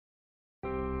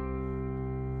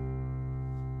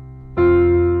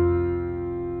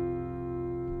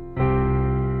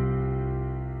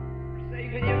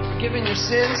forgiven your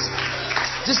sins.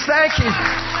 Just thank Him.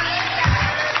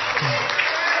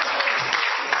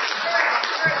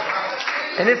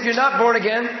 And if you're not born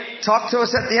again, talk to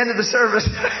us at the end of the service.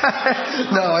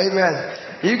 No, amen.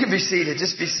 You can be seated.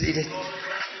 Just be seated.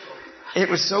 It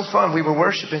was so fun. We were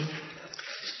worshiping.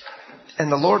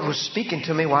 And the Lord was speaking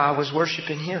to me while I was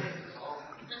worshiping Him.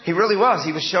 He really was.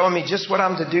 He was showing me just what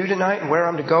I'm to do tonight and where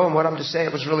I'm to go and what I'm to say.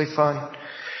 It was really fun.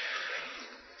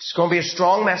 It's going to be a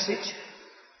strong message.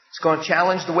 It's going to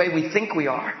challenge the way we think we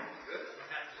are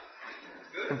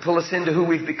and pull us into who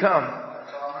we've become.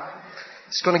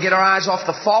 It's going to get our eyes off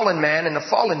the fallen man and the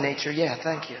fallen nature. Yeah,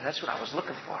 thank you. That's what I was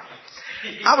looking for.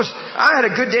 I had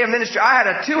a good day of ministry. I had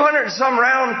a 200 and some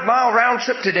mile round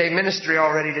trip today, ministry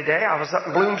already today. I was up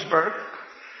in Bloomsburg,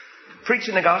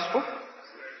 preaching the gospel,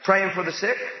 praying for the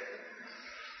sick.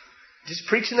 Just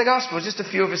preaching the gospel. Just a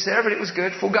few of us there, but it was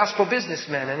good. Full gospel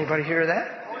businessmen. Anybody hear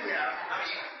that?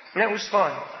 And it was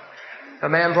fun. A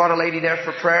man brought a lady there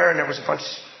for prayer, and there was a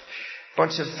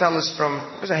bunch of fellas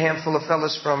it was a handful of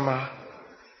fellas from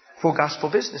Full gospel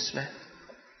businessmen.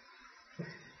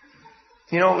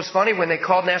 You know, it was funny when they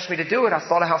called and asked me to do it. I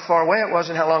thought of how far away it was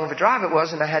and how long of a drive it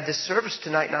was. And I had this service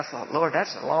tonight. And I thought, Lord,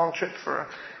 that's a long trip for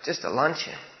just a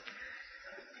luncheon.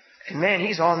 And man,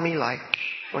 He's on me like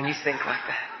when you think like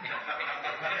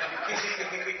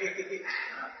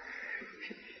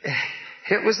that.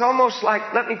 It was almost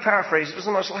like, let me paraphrase. It was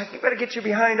almost like, you better get your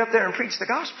behind up there and preach the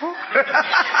gospel.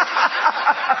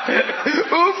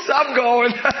 Oops, I'm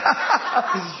going.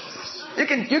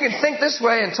 You can think this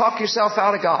way and talk yourself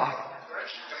out of God.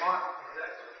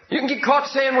 You can get caught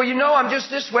saying, well, you know, I'm just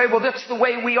this way. Well, that's the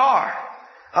way we are.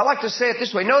 I like to say it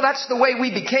this way. No, that's the way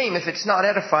we became if it's not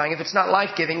edifying, if it's not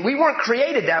life-giving. We weren't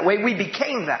created that way. We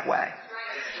became that way.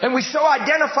 And we so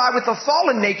identify with the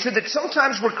fallen nature that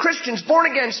sometimes we're Christians, born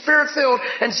again, Spirit-filled,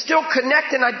 and still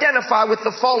connect and identify with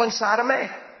the fallen side of man.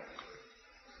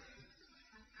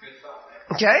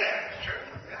 Okay?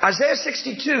 Isaiah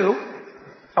 62,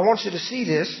 I want you to see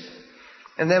this.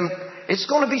 And then it's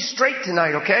going to be straight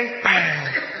tonight, okay?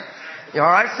 You all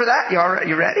right for that? You all right?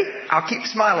 You ready? I'll keep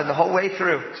smiling the whole way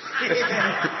through.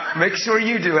 Make sure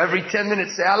you do. Every 10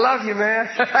 minutes say, I love you, man.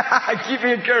 Keep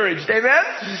me encouraged. Amen?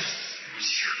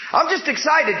 I'm just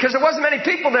excited because there wasn't many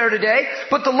people there today.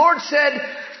 But the Lord said,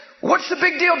 what's the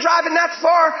big deal driving that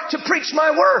far to preach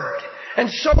my word and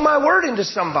sow my word into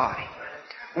somebody?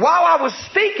 While I was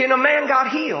speaking, a man got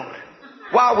healed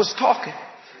while I was talking.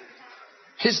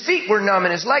 His feet were numb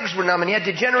and his legs were numb and he had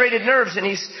degenerated nerves and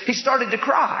he started to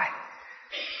cry.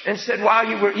 And said,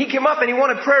 he came up and he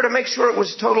wanted prayer to make sure it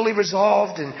was totally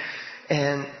resolved. And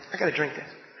I got to drink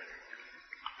this.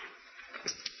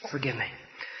 Forgive me.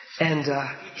 And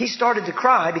he started to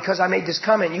cry because I made this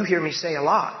comment you hear me say a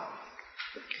lot.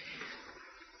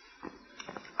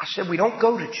 I said, we don't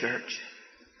go to church.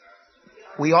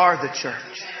 We are the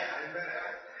church.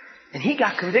 And he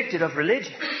got convicted of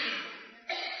religion.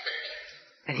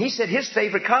 And he said his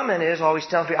favorite comment is always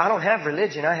telling people, I don't have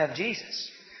religion, I have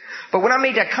Jesus. But when I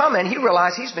made that comment, he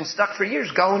realized he's been stuck for years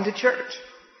going to church,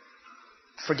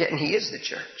 forgetting he is the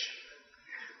church.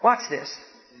 Watch this.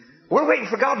 We're waiting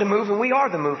for God to move, and we are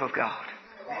the move of God.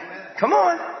 Come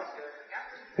on.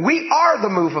 We are the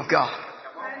move of God.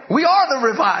 We are the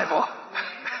revival.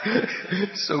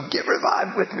 So get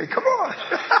revived with me. Come on.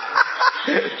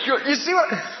 You see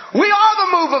what? We are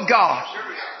the move of God.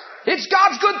 It's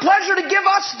God's good pleasure to give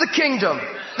us the kingdom.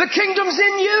 The kingdom's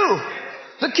in you.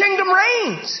 The kingdom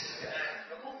reigns.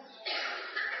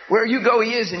 Where you go,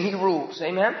 He is and He rules.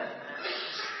 Amen?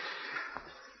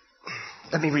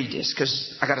 Let me read this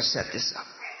because I got to set this up.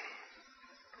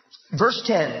 Verse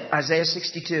 10, Isaiah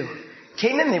 62.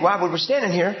 Came in me while we were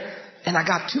standing here and I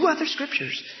got two other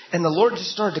scriptures and the Lord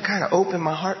just started to kind of open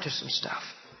my heart to some stuff.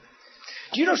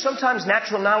 Do you know sometimes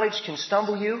natural knowledge can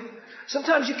stumble you?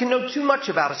 Sometimes you can know too much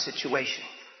about a situation.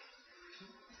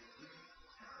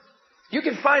 You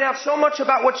can find out so much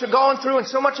about what you're going through and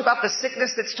so much about the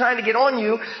sickness that's trying to get on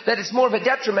you that it's more of a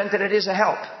detriment than it is a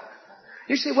help.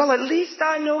 You say, well, at least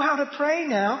I know how to pray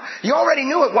now. You already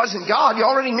knew it wasn't God. You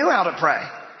already knew how to pray.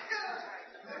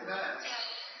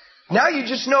 Now you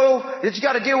just know that you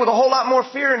got to deal with a whole lot more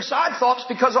fear and side thoughts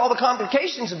because of all the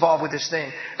complications involved with this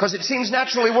thing. Because it seems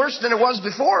naturally worse than it was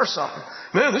before or something.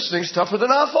 Man, this thing's tougher than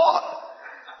I thought.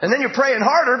 And then you're praying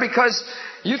harder because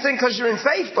you think because you're in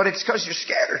faith, but it's because you're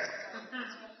scared.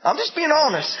 I'm just being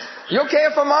honest. You okay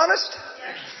if I'm honest?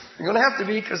 You're going to have to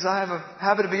be because I have a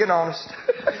habit of being honest.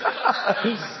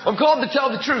 I'm called to tell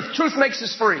the truth. Truth makes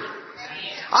us free.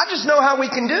 I just know how we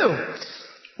can do.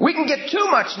 We can get too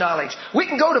much knowledge. We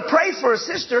can go to pray for a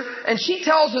sister and she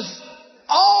tells us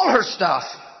all her stuff.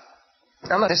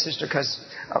 I'm not this sister because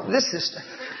this sister.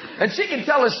 And she can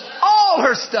tell us all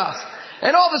her stuff.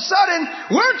 And all of a sudden,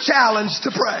 we're challenged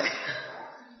to pray.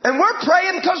 And we're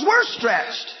praying because we're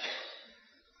stretched.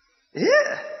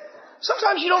 Yeah.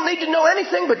 Sometimes you don't need to know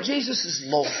anything, but Jesus is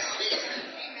Lord.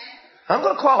 I'm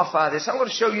going to qualify this. I'm going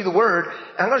to show you the Word.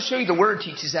 I'm going to show you the Word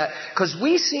teaches that. Because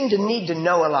we seem to need to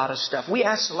know a lot of stuff. We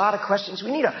ask a lot of questions.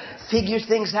 We need to figure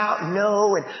things out and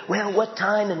know. And, well, what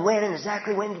time and when and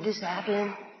exactly when did this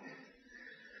happen?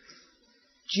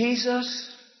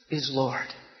 Jesus is Lord.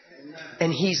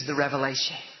 And He's the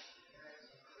revelation.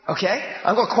 Okay?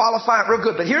 I'm going to qualify it real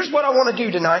good. But here's what I want to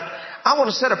do tonight. I want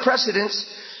to set a precedence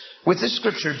with this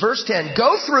scripture. Verse 10.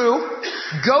 Go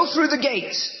through the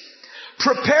gates.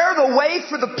 Prepare the way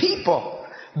for the people.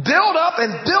 Build up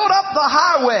the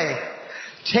highway.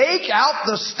 Take out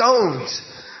the stones.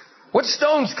 What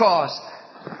stones cause?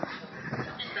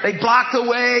 They block the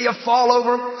way. You fall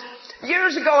over them.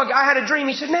 Years ago, a guy had a dream.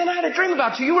 He said, man, I had a dream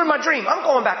about you. You were in my dream. I'm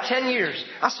going back 10 years.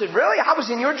 I said, really? I was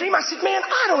in your dream? I said, man,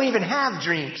 I don't even have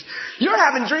dreams. You're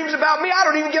having dreams about me. I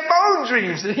don't even get my own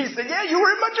dreams. And he said, yeah, you were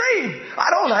in my dream.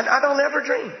 I don't ever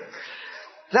dream.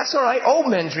 That's all right. Old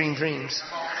men dream dreams.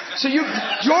 So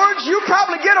George, you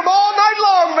probably get them all night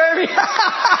long, baby.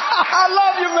 I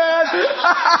love you, man.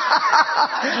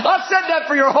 I said that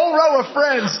for your whole row of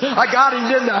friends. I got him,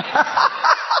 didn't I?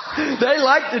 They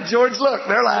liked it, George. Look,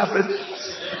 they're laughing.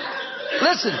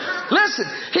 Listen.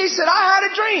 He said, I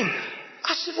had a dream.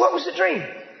 I said, what was the dream?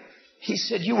 He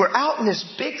said, you were out in this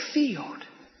big field.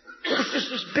 It was just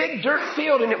this big dirt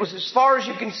field, and it was as far as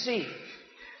you can see.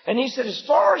 And he said, as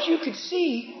far as you could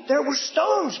see, there were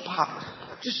stones popping.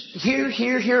 Just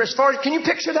here. As far as, can you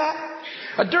picture that?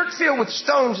 A dirt field with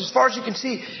stones as far as you can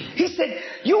see. He said,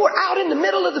 you were out in the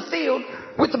middle of the field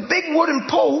with a big wooden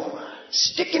pole,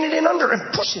 sticking it in under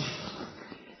and pushing.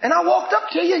 And I walked up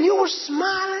to you and you were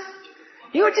smiling.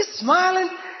 You were just smiling.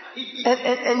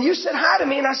 And you said hi to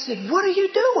me and I said, what are you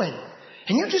doing?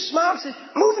 And you just smiled and said,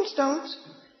 moving stones.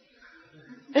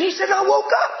 And he said, I woke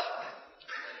up.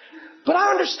 But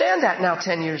I understand that now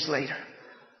 10 years later.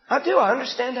 I do. I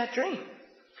understand that dream.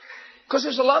 Because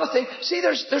there's a lot of things. See,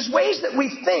 there's ways that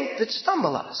we think that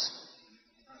stumble us.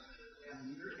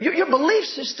 Your belief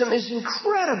system is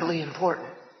incredibly important.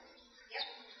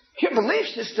 Your belief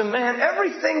system, man,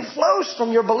 everything flows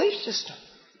from your belief system.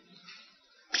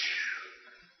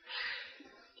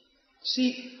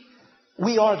 See,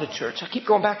 we are the church. I keep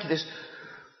going back to this.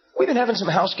 We've been having some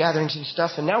house gatherings and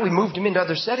stuff, and now we moved them into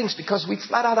other settings because we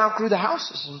flat out outgrew the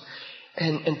houses.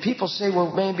 And people say,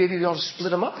 well, maybe we ought to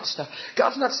split them up and stuff.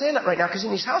 God's not saying that right now, because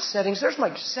in these house settings, there's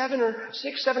like 7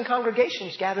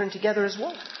 congregations gathering together as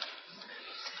one.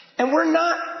 And we're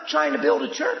not trying to build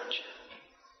a church.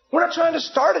 We're not trying to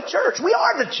start a church. We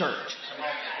are the church.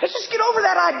 Let's just get over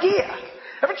that idea.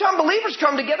 Every time believers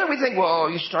come together, we think, well, are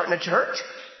you starting a church?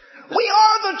 We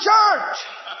are the church.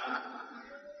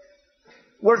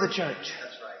 We're the church.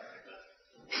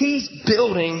 He's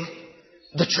building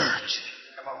the church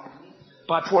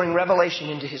by pouring revelation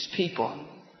into His people.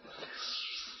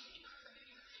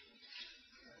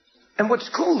 And what's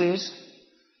cool is,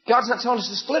 God's not telling us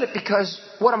to split it, because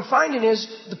what I'm finding is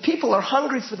the people are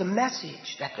hungry for the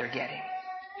message that they're getting.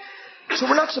 So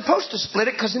we're not supposed to split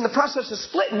it, because in the process of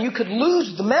splitting, you could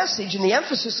lose the message and the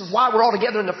emphasis of why we're all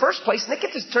together in the first place, and it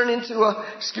gets to turn into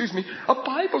a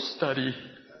Bible study.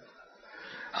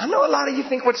 I know a lot of you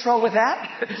think, what's wrong with that?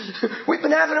 We've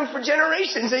been having them for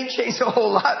generations. Ain't changed a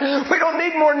whole lot. We don't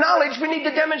need more knowledge. We need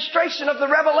the demonstration of the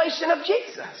revelation of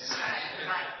Jesus.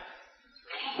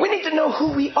 We need to know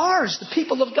who we are as the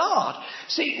people of God.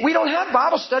 See, we don't have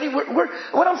Bible study.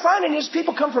 What I'm finding is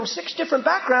people come from 6 different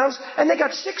backgrounds and they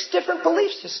got 6 different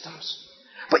belief systems.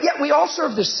 But yet we all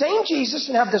serve the same Jesus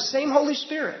and have the same Holy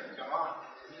Spirit.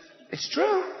 It's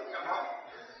true.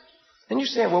 And you're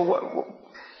saying, well,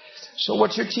 so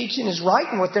what you're teaching is right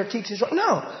and what they're teaching is right?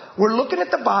 No. We're looking at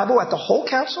the Bible, at the whole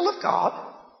counsel of God,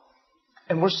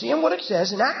 and we're seeing what it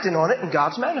says and acting on it, and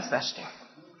God's manifesting.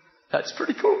 That's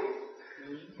pretty cool.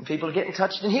 And people are getting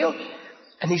touched and healed.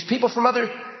 And these people from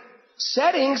other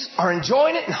settings are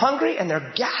enjoying it and hungry, and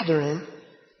they're gathering.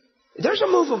 There's a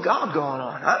move of God going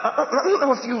on. I don't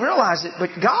know if you realize it, but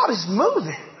God is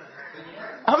moving.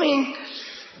 I mean,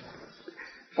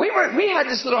 we had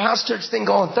this little house church thing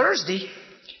going Thursday.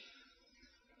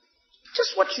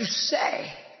 Just what you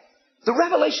say. The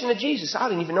revelation of Jesus. I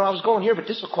didn't even know I was going here, but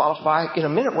this will qualify in a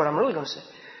minute what I'm really going to say.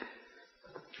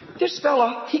 This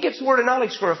fella, he gets the word of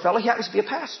knowledge for a fella. He happens to be a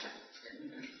pastor.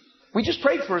 We just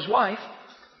prayed for his wife.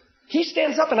 He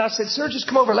stands up and I said, sir, just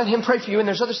come over, let him pray for you. And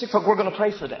there's other sick folk, we're going to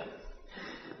pray for them.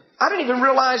 I didn't even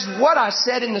realize what I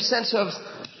said in the sense of,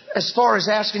 as far as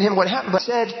asking him what happened, but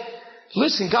said,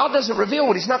 listen, God doesn't reveal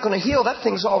what he's not going to heal. That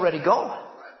thing's already gone.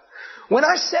 When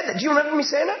I said that, do you remember me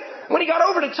saying that? When he got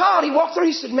over to Todd, he walked through,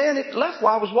 he said, man, it left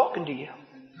while I was walking to you.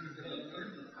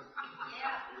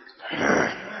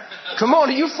 Come on,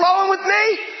 are you flowing with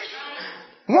me?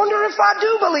 Wonder if I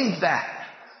do believe that.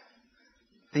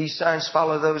 These signs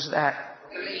follow those that.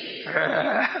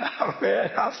 Oh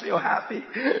man, I feel happy.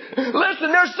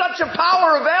 Listen, there's such a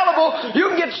power available. You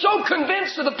can get so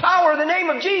convinced of the power of the name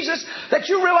of Jesus that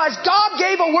you realize God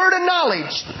gave a word of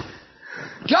knowledge.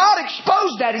 God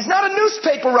exposed that. He's not a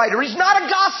newspaper writer. He's not a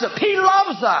gossip. He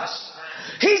loves us.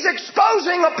 He's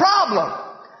exposing a problem.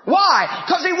 Why?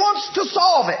 Because he wants to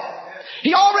solve it.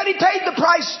 He already paid the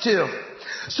price to.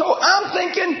 So I'm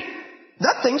thinking,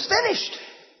 that thing's finished.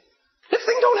 This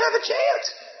thing don't have a chance.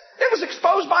 It was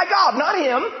exposed by God, not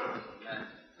him.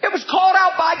 It was called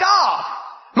out by God.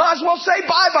 Might as well say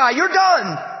bye-bye. You're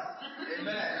done.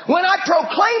 Amen. When I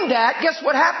proclaimed that, guess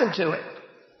what happened to it?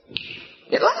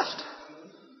 It left.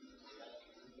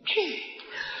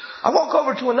 I walk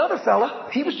over to another fella.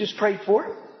 He was just prayed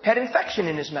for. Had infection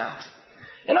in his mouth.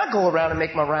 And I go around and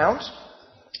make my rounds.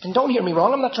 And don't hear me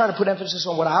wrong. I'm not trying to put emphasis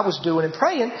on what I was doing and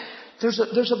praying. There's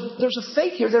a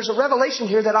faith here. There's a revelation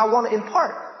here that I want to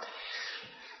impart.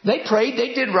 They prayed.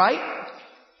 They did right.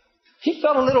 He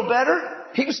felt a little better.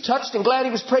 He was touched and glad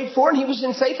he was prayed for, and he was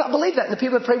in faith. I believe that. And the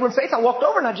people that prayed were in faith. I walked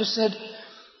over and I just said,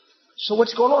 so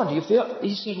what's going on? Do you feel?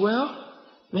 He said, well,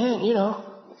 man,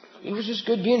 it was just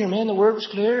good being here, man. The word was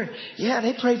clear. And yeah,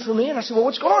 they prayed for me. And I said, well,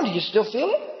 what's going on? Do you still feel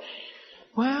it?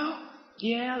 Well,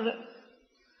 yeah, a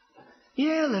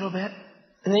little bit.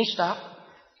 And then he stopped.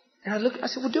 And I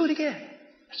said, well, do it again.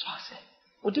 That's what I said.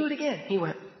 Well, do it again. He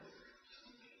went.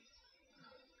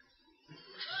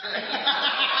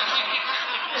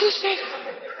 He said,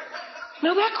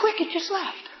 now that quick, it just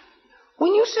left.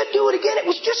 When you said do it again, it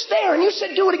was just there. And you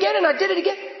said do it again, and I did it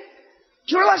again.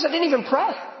 Do you realize I didn't even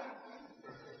pray?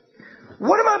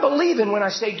 What am I believing when I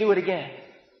say do it again?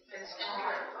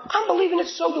 I'm believing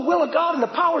it's so the will of God and the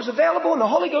power is available and the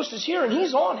Holy Ghost is here and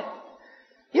He's on it.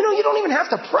 You don't even have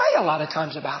to pray a lot of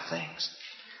times about things.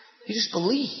 You just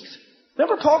believe.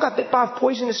 Remember Paul got bit by a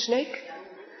poisonous snake?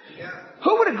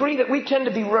 Who would agree that we tend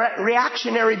to be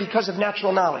reactionary because of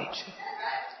natural knowledge?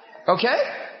 Okay?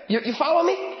 You follow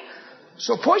me?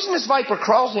 So a poisonous viper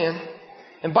crawls in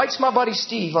and bites my buddy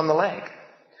Steve on the leg.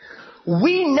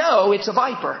 We know it's a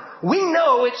viper. We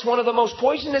know it's one of the most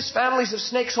poisonous families of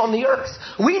snakes on the earth.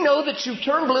 We know that you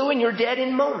turn blue and you're dead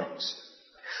in moments.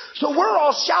 So we're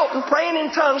all shouting, praying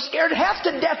in tongues, scared half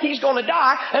to death he's going to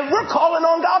die, and we're calling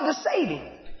on God to save him.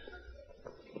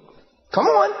 Come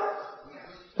on.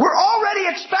 We're already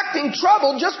expecting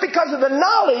trouble just because of the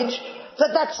knowledge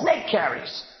that snake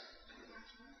carries.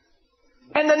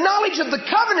 And the knowledge of the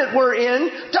covenant we're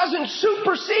in doesn't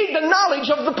supersede the knowledge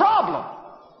of the problem.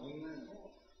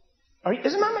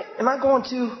 Am I going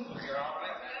to...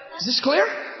 Is this clear?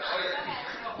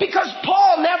 Because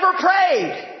Paul never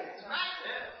prayed.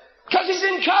 Because he's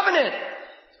in covenant.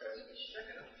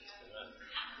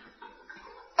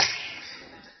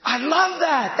 I love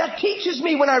that. That teaches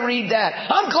me when I read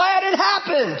that. I'm glad it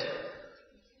happened.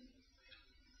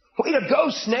 Way to go,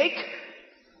 snake.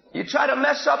 You try to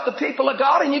mess up the people of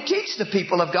God and you teach the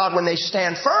people of God when they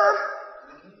stand firm.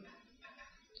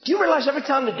 Do you realize every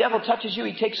time the devil touches you,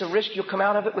 he takes a risk you'll come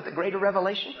out of it with a greater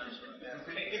revelation?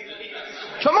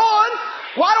 Come on.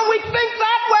 Why don't we think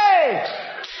that way?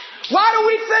 Why do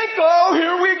we think, oh,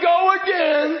 here we go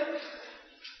again?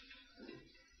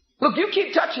 Look, you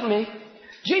keep touching me.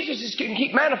 Jesus is going to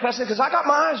keep manifesting because I got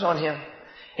my eyes on him.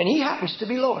 And he happens to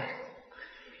be Lord.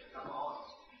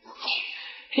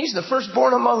 He's the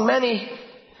firstborn among many.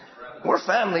 We're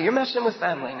family. You're messing with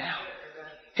family now.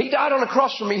 He died on the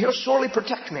cross for me. He'll surely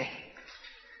protect me.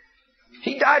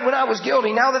 He died when I was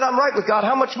guilty. Now that I'm right with God,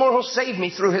 how much more he'll save me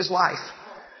through his life?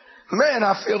 Man,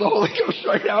 I feel the Holy Ghost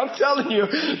right now. I'm telling you,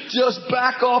 just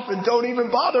back off and don't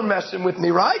even bother messing with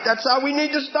me, right? That's how we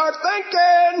need to start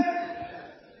thinking.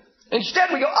 Instead,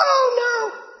 we go,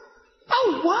 oh, no.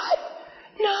 Oh, what?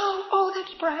 No. Oh,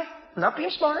 let's pray. I'm not being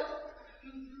smart.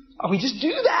 Oh, we just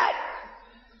do that.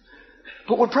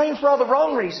 But we're praying for all the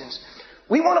wrong reasons.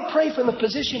 We want to pray from the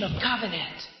position of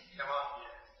covenant.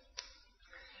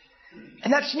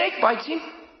 And that snake bites him.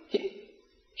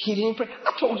 He didn't pray.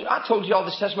 I told you all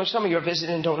this testimony. Some of you are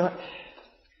visiting and don't know.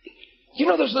 You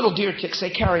know those little deer ticks, they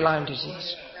carry Lyme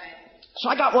disease. So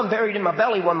I got one buried in my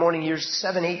belly one morning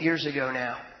 7-8 years ago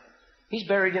now. He's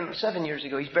buried in 7 years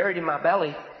ago. He's buried in my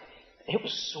belly. It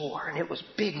was sore and it was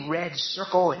big red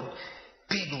circle and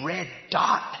big red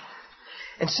dot.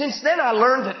 And since then I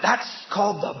learned that that's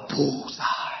called the bullseye.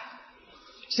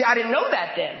 See, I didn't know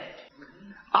that then.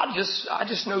 I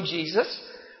just know Jesus.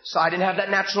 So I didn't have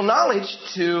that natural knowledge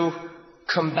to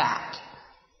combat.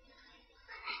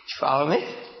 You follow me?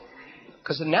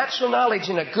 Because the natural knowledge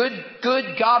in a good,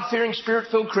 God-fearing,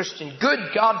 Spirit-filled Christian,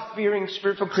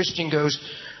 goes,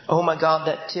 oh my God,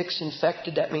 that tick's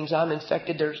infected. That means I'm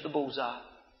infected. There's the bullseye.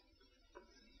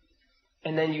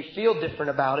 And then you feel different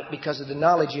about it because of the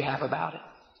knowledge you have about it.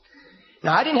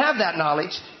 Now, I didn't have that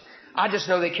knowledge. I just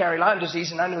know they carry Lyme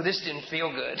disease, and I knew this didn't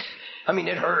feel good. I mean,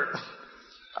 it hurt.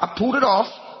 I pulled it off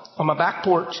on my back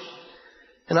porch,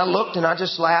 and I looked, and I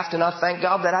just laughed, and I thanked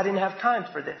God that I didn't have time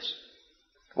for this.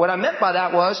 What I meant by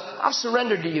that was, I've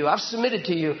surrendered to you. I've submitted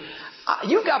to you.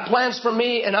 You've got plans for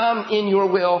me, and I'm in your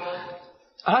will.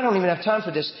 I don't even have time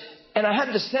for this. And I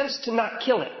had the sense to not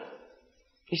kill it.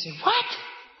 He said, what?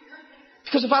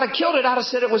 Because if I'd have killed it, I'd have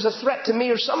said it was a threat to me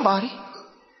or somebody.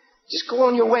 Just go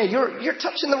on your way. You're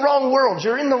touching the wrong world.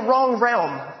 You're in the wrong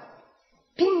realm.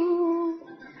 Ping.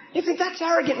 You think that's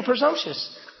arrogant and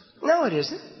presumptuous? No, it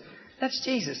isn't. That's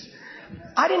Jesus.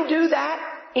 I didn't do that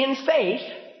in faith,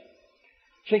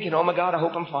 thinking, oh my God, I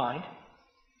hope I'm fine.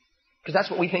 Because that's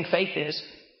what we think faith is.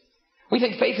 We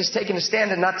think faith is taking a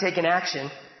stand and not taking action,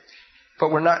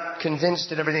 but we're not convinced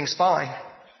that everything's fine.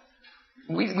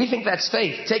 We think that's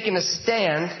faith, taking a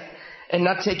stand and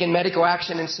not taking medical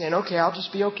action and saying, okay, I'll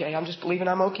just be okay. I'm just believing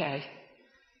I'm okay.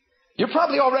 You're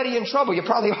probably already in trouble. You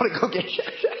probably ought to go get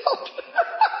checked out.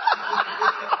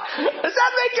 Is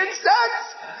that making sense?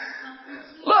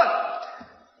 Look,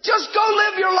 just go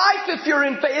live your life if you're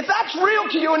in faith. If that's real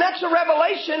to you and that's a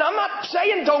revelation, I'm not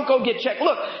saying don't go get checked.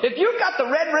 Look, if you've got the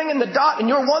red ring and the dot and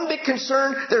you're one big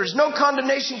concern, there's no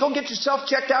condemnation. Go get yourself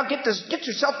checked out. Get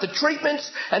yourself the treatments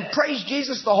and praise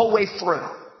Jesus the whole way through.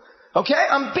 Okay?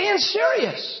 I'm being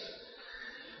serious.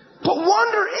 But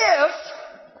wonder if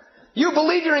you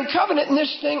believe you're in covenant and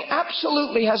this thing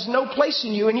absolutely has no place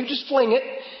in you and you just fling it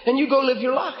and you go live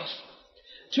your life.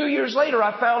 2 years later,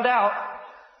 I found out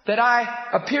that I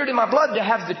appeared in my blood to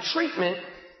have the treatment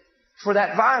for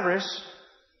that virus.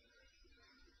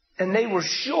 And they were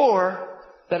sure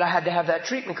that I had to have that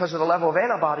treatment because of the level of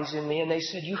antibodies in me. And they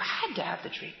said, you had to have the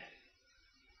treatment.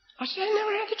 I said, I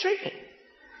never had the treatment.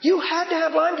 You had to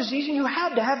have Lyme disease and you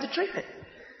had to have the treatment.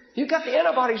 You got the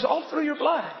antibodies all through your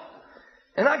blood.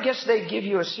 And I guess they give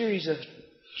you a series of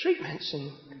treatments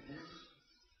and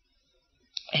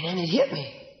then it hit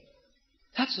me.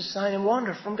 That's a sign and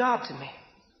wonder from God to me.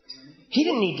 He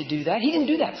didn't need to do that. He didn't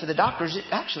do that for the doctors. It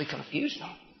actually confused them.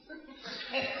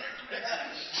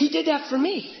 He did that for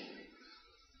me.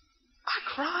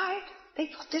 I cried. They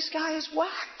thought this guy is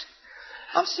whacked.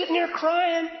 I'm sitting there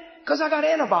crying because I got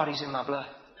antibodies in my blood.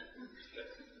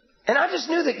 And I just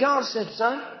knew that God said,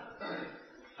 son,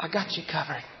 I got you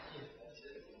covered.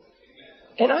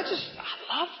 And I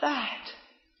love that.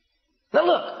 Now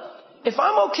look, if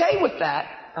I'm okay with that,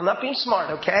 I'm not being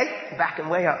smart, okay? Backing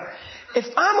way up. If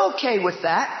I'm okay with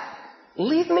that,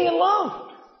 leave me alone.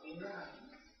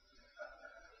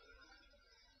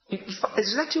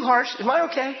 Is that too harsh? Am I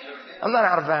okay? I'm not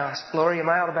out of bounds. Lori, am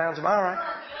I out of bounds? Am I all right?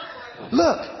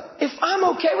 Look, if I'm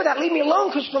okay with that, leave me alone,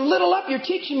 because from little up you're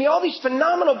teaching me all these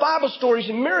phenomenal Bible stories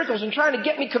and miracles and trying to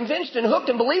get me convinced and hooked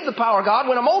and believe the power of God.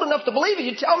 When I'm old enough to believe it,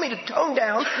 you tell me to tone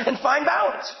down and find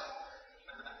balance.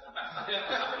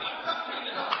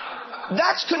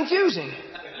 That's confusing.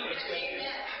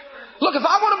 Look, if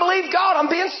I want to believe God, I'm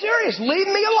being serious. Leave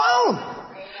me alone.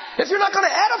 If you're not going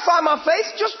to edify my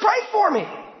faith, just pray for me.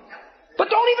 But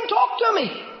don't even talk to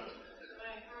me.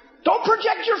 Don't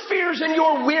project your fears and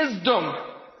your wisdom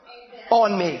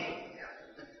on me.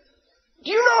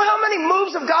 Do you know how many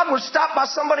moves of God were stopped by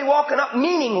somebody walking up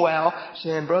meaning well,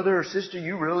 saying, brother or sister,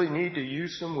 you really need to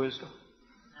use some wisdom.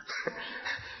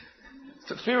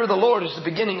 The fear of the Lord is the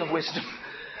beginning of wisdom.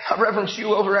 I reverence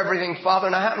you over everything, Father,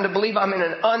 and I happen to believe I'm in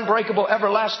an unbreakable,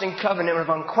 everlasting covenant of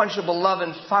unquenchable love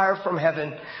and fire from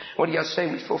heaven. What do you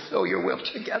say? We fulfill your will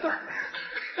together.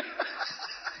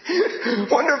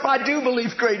 Wonder if I do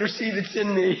believe greater is He that's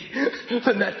in me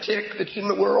than that tick that's in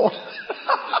the world.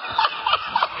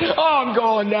 Oh, I'm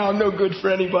going now. I'm no good for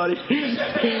anybody. Do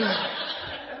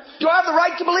I have the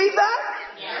right to believe that?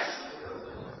 Yes.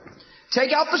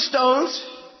 Take out the stones.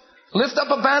 Lift up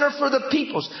a banner for the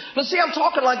peoples. Now see, I'm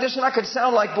talking like this and I could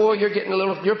sound like, boy,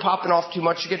 you're popping off too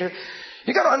much. You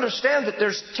got to understand that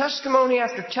there's testimony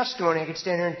after testimony I could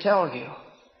stand here and tell you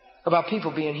about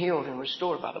people being healed and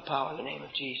restored by the power in the name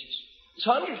of Jesus. It's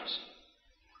hundreds.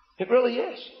 It really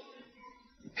is.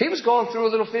 He was going through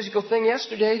a little physical thing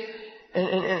yesterday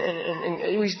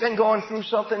and he's been going through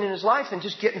something in his life and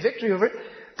just getting victory over it.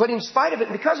 But in spite of it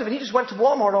and because of it, he just went to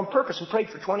Walmart on purpose and prayed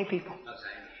for 20 people.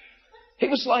 He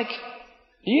was like,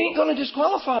 You ain't going to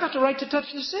disqualify. Got the right to touch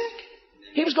the sick.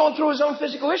 He was going through his own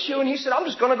physical issue, and he said, I'm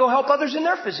just going to go help others in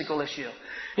their physical issue.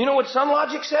 You know what some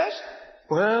logic says?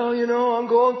 Well, I'm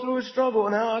going through a struggle,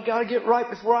 and now I got to get right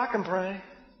before I can pray.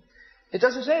 It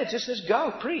doesn't say it. It just says,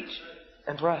 go, preach,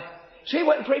 and pray. So he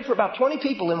went and prayed for about 20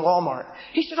 people in Walmart.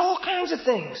 He said all kinds of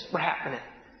things were happening.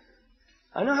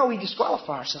 I know how we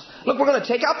disqualify ourselves. Look, we're going to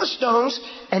take out the stones,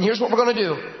 and here's what we're going to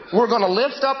do. We're going to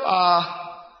lift up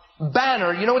a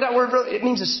banner. You know what that word really? It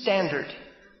means a standard.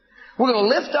 We're going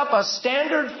to lift up a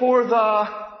standard for the...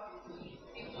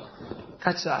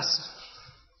 That's us.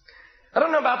 I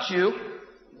don't know about you,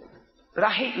 but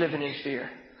I hate living in fear.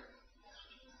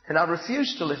 And I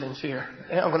refuse to live in fear.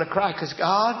 And I'm going to cry because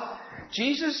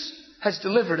Jesus has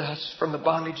delivered us from the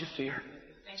bondage of fear.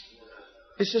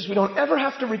 It says we don't ever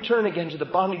have to return again to the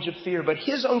bondage of fear, but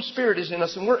His own Spirit is in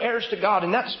us, and we're heirs to God,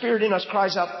 and that Spirit in us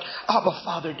cries out, Abba,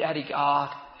 Father, Daddy,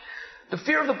 God. The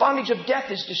fear of the bondage of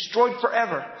death is destroyed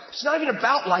forever. It's not even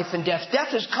about life and death.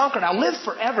 Death is conquered. I'll live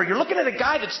forever. You're looking at a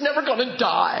guy that's never going to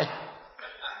die.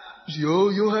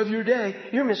 You'll have your day.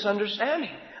 You're misunderstanding.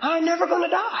 I'm never going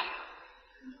to die.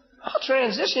 I'll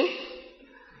transition.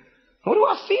 What do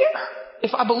I fear?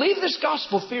 If I believe this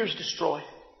gospel, fear is destroyed.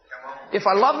 If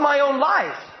I love my own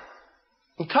life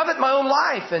and covet my own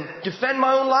life and defend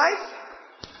my own life,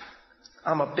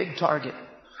 I'm a big target.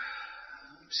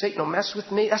 Satan will mess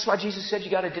with me. That's why Jesus said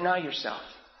you got to deny yourself.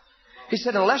 He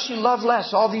said, unless you love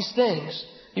less all these things,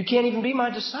 you can't even be my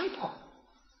disciple.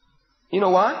 You know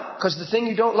why? Because the thing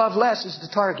you don't love less is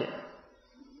the target.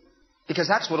 Because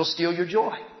that's what will steal your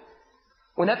joy.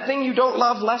 When that thing you don't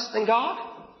love less than God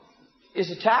is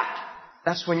attacked,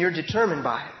 that's when you're determined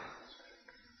by it.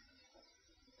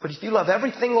 But if you love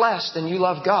everything less than you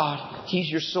love God,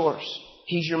 He's your source.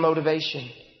 He's your motivation.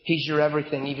 He's your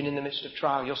everything. Even in the midst of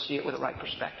trial, you'll see it with the right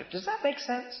perspective. Does that make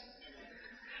sense?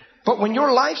 But when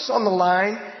your life's on the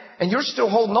line and you're still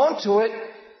holding on to it,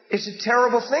 it's a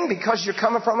terrible thing because you're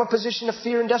coming from a position of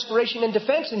fear and desperation and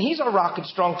defense, and He's our rock and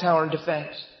strong tower and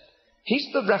defense. He's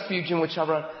the refuge in which I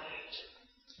run.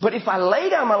 But if I lay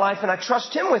down my life and I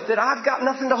trust Him with it, I've got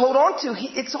nothing to hold on to.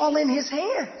 It's all in His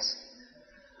hands.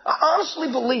 I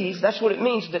honestly believe that's what it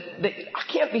means, that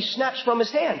I can't be snatched from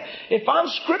His hand. If I'm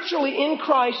scripturally in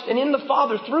Christ and in the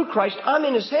Father through Christ, I'm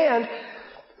in His hand.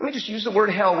 Let me just use the word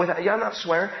hell without, I'm not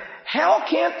swearing. Hell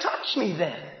can't touch me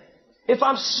then. If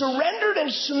I'm surrendered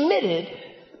and submitted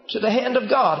to the hand of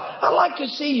God, I'd like to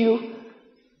see you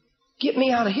get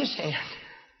me out of His hand.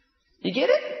 You get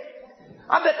it?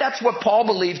 I bet that's what Paul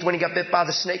believed when he got bit by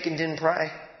the snake and didn't pray.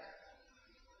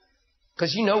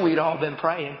 Because we'd all been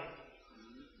praying.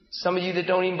 Some of you that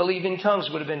don't even believe in tongues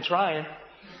would have been trying.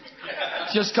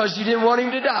 Just because you didn't want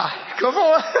him to die. Come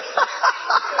on.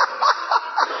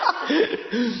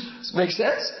 Does this make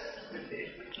sense?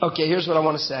 Okay, here's what I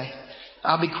want to say.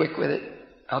 I'll be quick with it.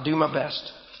 I'll do my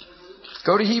best.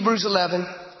 Go to Hebrews 11.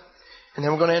 And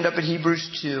then we're going to end up at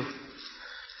Hebrews 2.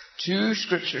 2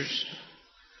 scriptures.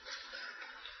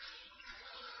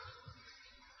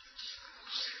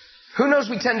 Who knows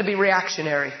we tend to be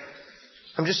reactionary?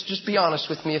 Just be honest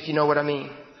with me if you know what I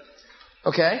mean.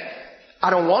 Okay? I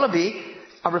don't want to be.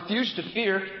 I refuse to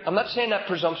fear. I'm not saying that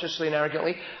presumptuously and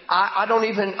arrogantly. I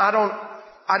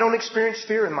don't experience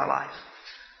fear in my life.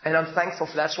 And I'm thankful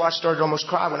for that. That's why I started to almost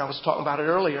cry when I was talking about it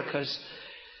earlier, because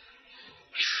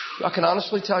I can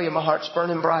honestly tell you my heart's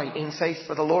burning bright in faith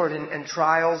for the Lord, and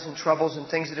trials and troubles and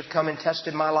things that have come and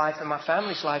tested my life and my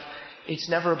family's life. It's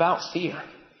never about fear.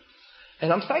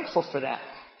 And I'm thankful for that.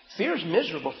 Fear is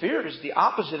miserable. Fear is the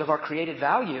opposite of our created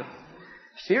value.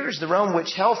 Fear is the realm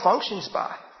which hell functions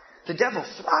by. The devil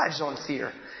thrives on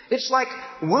fear. It's like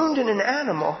wounding an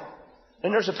animal,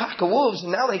 and there's a pack of wolves,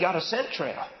 and now they got a scent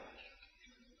trail.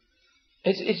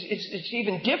 It's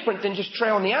even different than just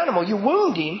trailing the animal. You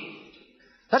wound him.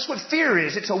 That's what fear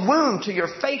is. It's a wound to your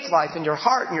faith life and your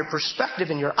heart and your perspective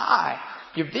and your eye,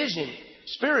 your vision,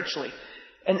 spiritually.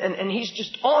 And he's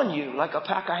just on you like a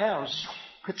pack of hounds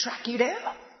to track you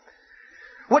down.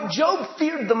 What Job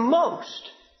feared the most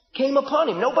came upon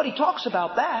him. Nobody talks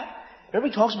about that.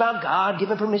 Everybody talks about God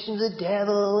giving permission to the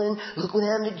devil and look what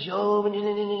happened to Job.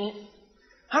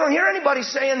 I don't hear anybody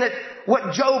saying that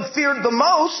what Job feared the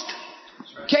most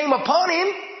came upon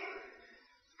him.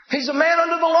 He's a man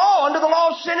under the law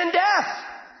of sin and death.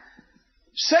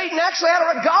 Satan actually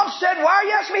God said, why are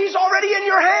you asking me? He's already in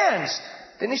your hands.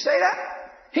 Didn't he say that?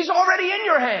 He's already in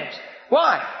your hands.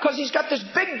 Why? Because he's got this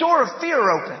big door of fear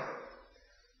open.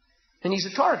 And he's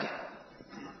a target.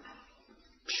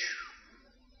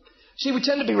 See, we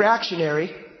tend to be reactionary.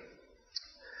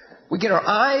 We get our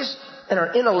eyes and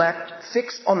our intellect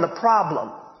fixed on the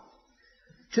problem.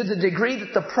 to the degree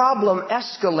that the problem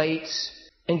escalates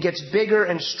and gets bigger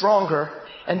and stronger.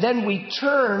 And then we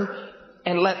turn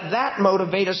and let that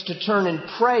motivate us to turn and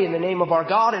pray in the name of our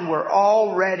God. And we're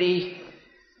already,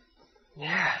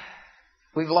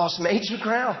 we've lost major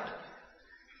ground.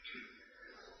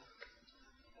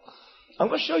 I'm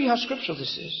going to show you how scriptural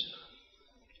this is.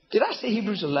 Did I say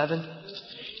Hebrews 11?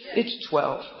 It's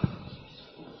 12.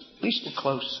 At least we're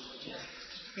close.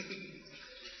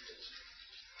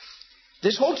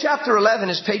 This whole chapter 11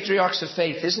 is patriarchs of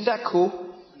faith. Isn't that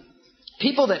cool?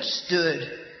 People that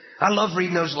stood. I love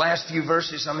reading those last few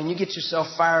verses. I mean, you get yourself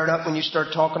fired up when you start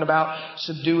talking about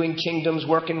subduing kingdoms,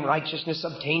 working righteousness,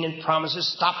 obtaining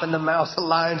promises, stopping the mouths of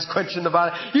lions, quenching the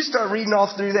body. You start reading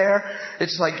all through there.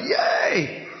 It's like,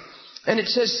 yay! And it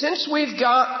says, since we've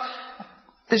got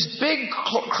this big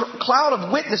cloud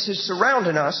of witnesses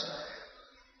surrounding us,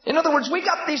 in other words, we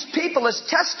got these people as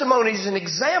testimonies and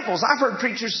examples. I've heard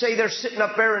preachers say they're sitting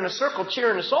up there in a circle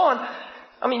cheering us on.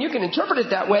 I mean, you can interpret it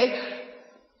that way.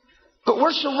 But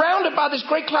we're surrounded by this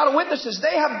great cloud of witnesses.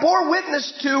 They have bore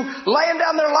witness to laying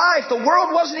down their life. The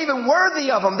world wasn't even worthy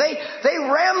of them. They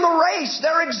ran the race.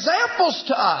 They're examples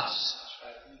to us.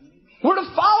 We're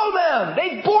to follow them.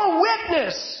 They bore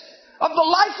witness of the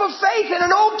life of faith in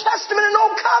an Old Testament and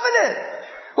Old Covenant.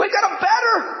 We've got a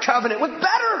better covenant with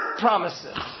better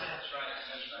promises.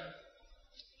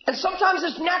 And sometimes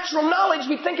this natural knowledge,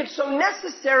 we think it's so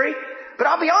necessary, but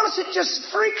I'll be honest, it just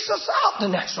freaks us out, the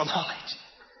natural knowledge.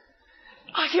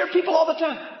 I hear people all the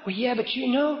time, well, yeah, but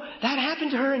you know, that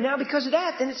happened to her, and now because of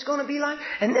that, then it's going to be like,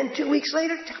 and then 2 weeks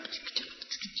later,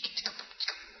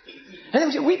 and then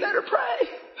we say, we better pray.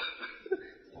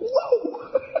 Whoa.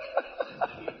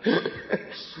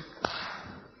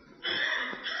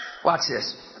 Watch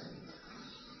this.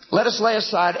 Let us lay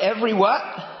aside every what?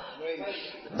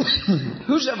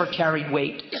 Who's ever carried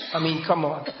weight? I mean, come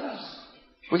on.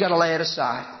 We got to lay it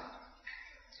aside.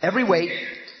 Every weight,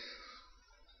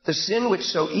 the sin which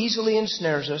so easily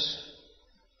ensnares us,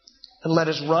 and let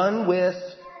us run with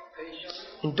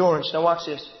endurance. Now watch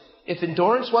this. If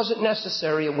endurance wasn't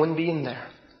necessary, it wouldn't be in there.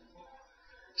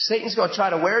 Satan's going to try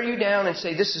to wear you down and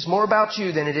say, this is more about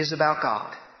you than it is about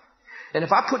God. And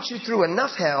if I put you through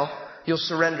enough hell, you'll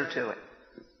surrender to it.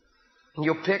 And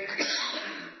you'll pick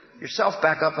yourself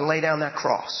back up and lay down that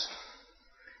cross.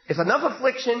 If enough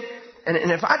affliction,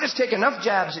 and if I just take enough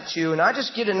jabs at you, and I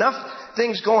just get enough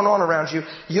things going on around you,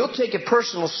 you'll take it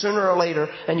personal sooner or later,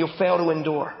 and you'll fail to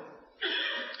endure.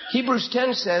 Hebrews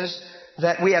 10 says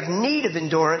that we have need of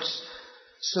endurance,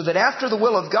 so that after the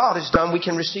will of God is done, we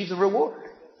can receive the reward.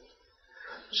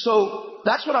 So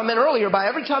that's what I meant earlier by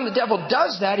every time the devil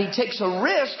does that, he takes a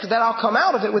risk that I'll come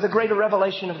out of it with a greater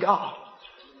revelation of God.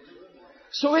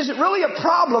 So is it really a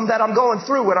problem that I'm going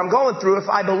through what I'm going through if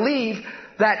I believe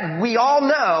that we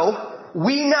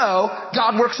know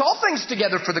God works all things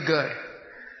together for the good?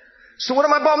 So what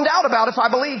am I bummed out about if I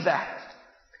believe that?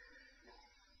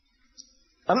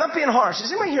 I'm not being harsh.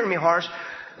 Is anybody hearing me harsh?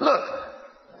 Look,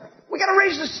 we got to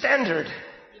raise the standard.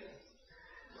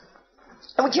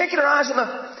 And we can't get our eyes on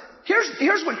the...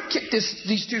 Here's what kicked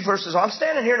these two verses off. I'm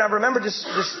standing here and I remember this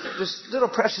little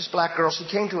precious black girl. She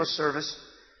came to a service.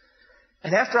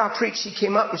 And after I preached, she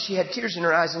came up and she had tears in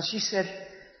her eyes and she said,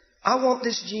 I want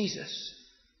this Jesus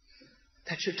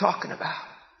that you're talking about.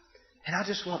 And I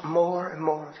just want more and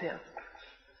more of him.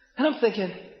 And I'm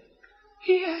thinking,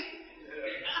 yeah.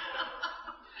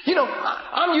 You know,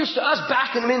 I'm used to us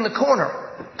backing him in the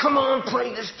corner. Come on,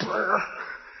 pray this prayer.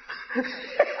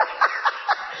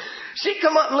 She'd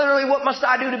come up and literally, what must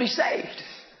I do to be saved?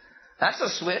 That's a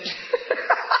switch.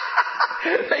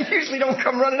 They usually don't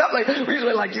come running up like, we're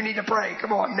usually like, you need to pray.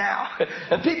 Come on now.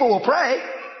 And people will pray.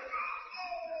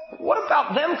 What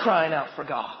about them crying out for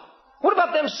God? What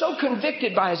about them so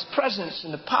convicted by his presence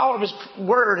and the power of his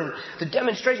word and the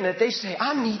demonstration that they say,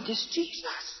 I need this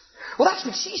Jesus? Well, that's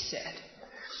what she said.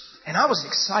 And I was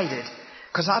excited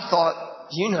because I thought,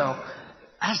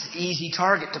 that's an easy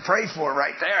target to pray for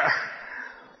right there.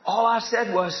 All I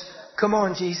said was, come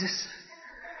on, Jesus.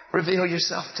 Reveal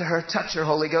yourself to her. Touch her,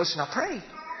 Holy Ghost. And I prayed.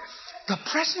 The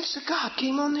presence of God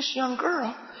came on this young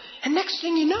girl. And next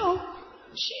thing you know,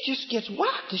 she just gets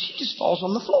whacked and she just falls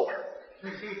on the floor.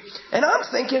 And I'm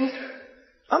thinking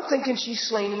she's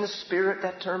slain in the spirit,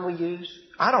 that term we use.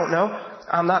 I don't know.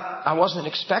 I wasn't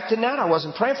expecting that. I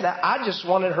wasn't praying for that. I just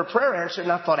wanted her prayer answered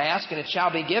and I thought, ask and it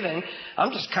shall be given.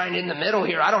 I'm just kind of in the middle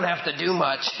here. I don't have to do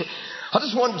much. I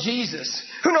just want Jesus.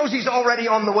 Who knows he's already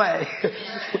on the way?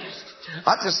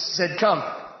 I just said, come.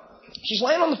 She's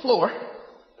laying on the floor.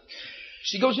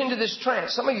 She goes into this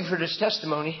trance. Some of you have heard this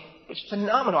testimony. It's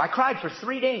phenomenal. I cried for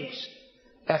 3 days.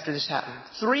 after this happened.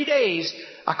 3 days,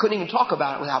 I couldn't even talk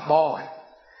about it without bawling.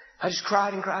 I just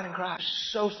cried and cried and cried. It was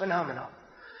so phenomenal.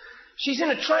 She's in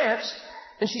a trance,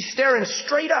 and she's staring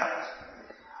straight up.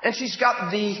 And she's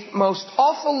got the most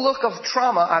awful look of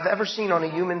trauma I've ever seen on a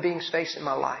human being's face in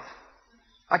my life.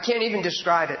 I can't even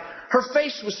describe it. Her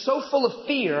face was so full of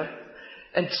fear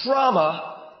and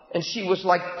trauma, and she was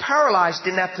like paralyzed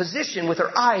in that position with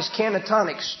her eyes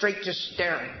catatonic, straight just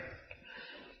staring.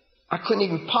 I couldn't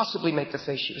even possibly make the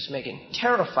face she was making.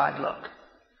 Terrified look.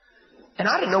 And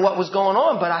I didn't know what was going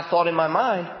on, but I thought in my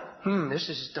mind, this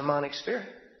is a demonic spirit.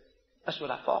 That's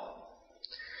what I thought.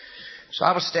 So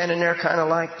I was standing there kind of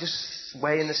like just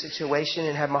weighing the situation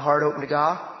and had my heart open to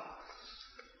God.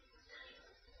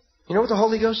 You know what the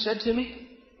Holy Ghost said to me?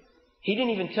 He didn't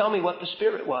even tell me what the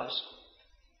spirit was.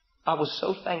 I was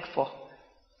so thankful.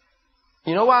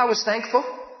 You know why I was thankful?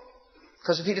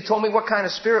 Because if he'd have told me what kind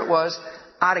of spirit it was,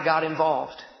 I'd have got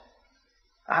involved.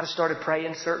 I'd have started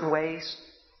praying certain ways,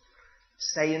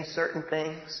 saying certain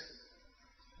things,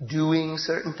 doing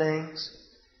certain things.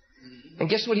 And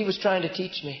guess what he was trying to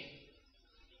teach me?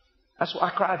 That's why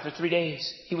I cried for 3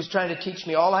 days. He was trying to teach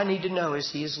me all I need to know is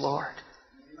He is Lord.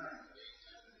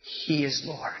 He is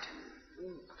Lord.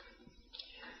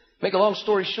 Make a long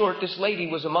story short, this lady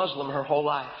was a Muslim her whole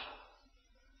life.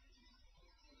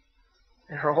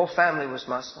 And her whole family was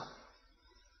Muslim.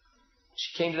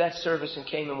 She came to that service and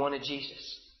came and wanted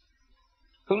Jesus.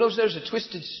 Who knows there's a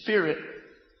twisted spirit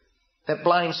that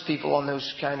blinds people on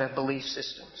those kind of belief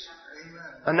systems.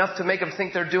 Enough to make them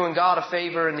think they're doing God a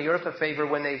favor and the earth a favor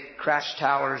when they crash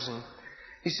towers. And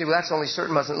you say, well, that's only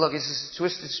certain Muslims. Look, it's just a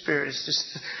twisted spirit. It's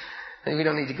just, we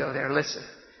don't need to go there. Listen.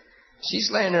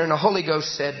 She's laying there and the Holy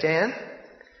Ghost said, Dan,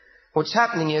 what's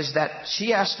happening is that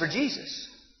she asked for Jesus.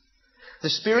 The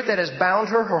spirit that has bound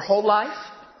her whole life,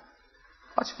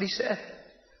 watch what he said,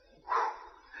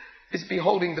 is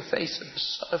beholding the face of the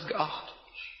Son of God.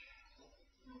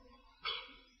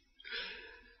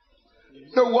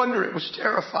 No wonder it was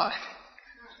terrified.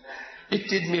 It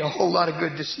did me a whole lot of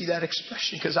good to see that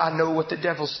expression because I know what the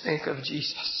devils think of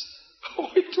Jesus. Oh,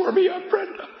 it tore me up,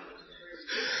 Brenda.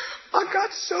 I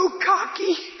got so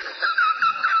cocky.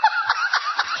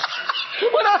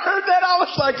 When I heard that, I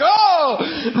was like, oh,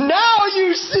 now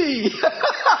you see.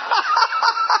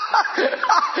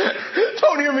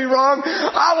 Don't hear me wrong.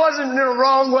 I wasn't in the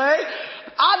wrong way.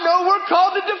 I know we're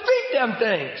called to defeat them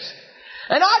things.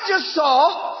 And I just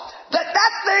saw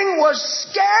that thing was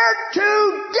scared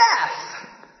to death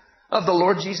of the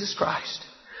Lord Jesus Christ.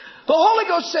 The Holy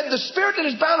Ghost said the spirit that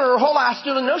has bound her whole life, I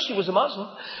still didn't know she was a Muslim,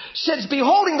 said,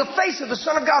 beholding the face of the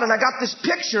Son of God. And I got this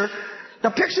picture.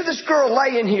 Now picture this girl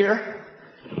laying here.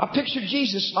 I pictured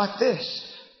Jesus like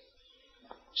this,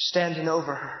 standing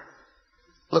over her,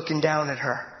 looking down at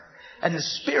her. And the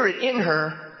spirit in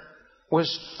her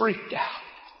was freaked out.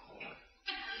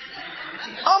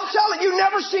 I'm telling you,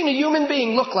 never seen a human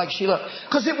being look like she looked.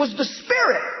 Because it was the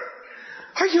spirit.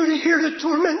 Are you here to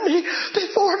torment me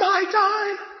before my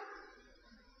time?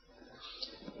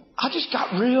 I just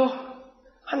got real.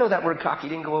 I know that word cocky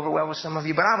didn't go over well with some of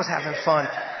you, but I was having fun.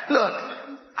 Look,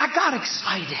 I got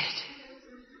excited.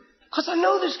 Because I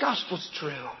know this gospel's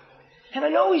true. And I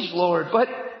know He's Lord. But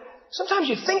sometimes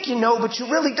you think you know, but you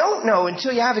really don't know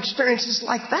until you have experiences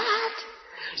like that.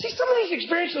 See, some of these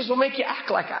experiences will make you act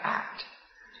like I act.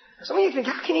 Some of you think,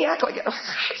 how can he act like it?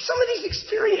 Some of these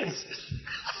experiences.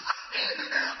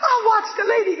 I watched a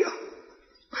lady go.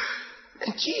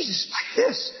 And Jesus like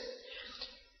this.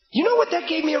 You know what that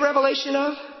gave me a revelation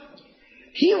of?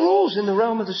 He rules in the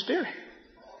realm of the Spirit.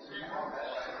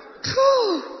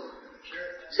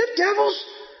 The devils,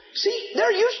 see,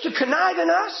 they're used to conniving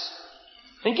us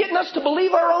and getting us to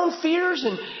believe our own fears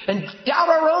and doubt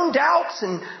our own doubts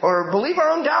or believe our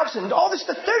own doubts and all this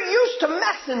stuff. They're used to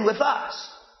messing with us.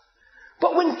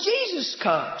 But when Jesus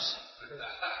comes,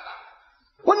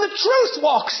 when the truth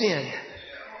walks in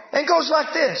and goes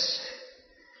like this,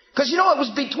 because you know it was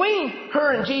between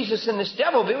her and Jesus and this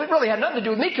devil, but it really had nothing to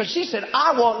do with me because she said,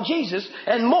 I want Jesus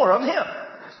and more of Him.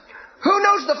 Who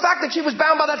knows the fact that she was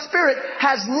bound by that spirit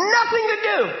has nothing to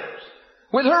do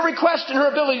with her request and her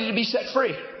ability to be set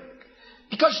free.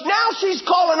 Because now she's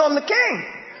calling on the king.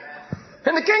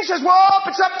 And the king says, well,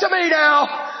 it's up to me now.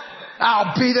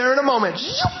 I'll be there in a moment.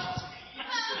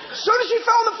 As soon as she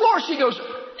fell on the floor, she goes.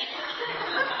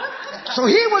 So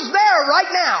He was there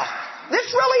right now. This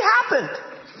really happened.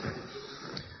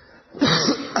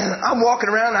 I'm walking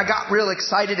around. I got real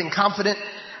excited and confident.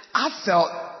 I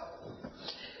felt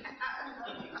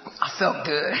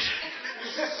good.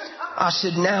 I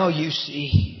said, now you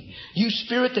see. You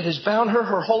spirit that has bound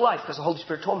her whole life, because the Holy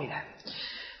Spirit told me that.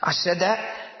 I said that.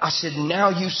 I said, now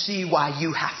you see why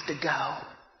you have to go.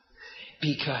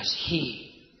 Because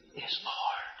He is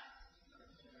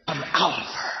Lord. I'm out of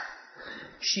her.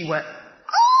 She went,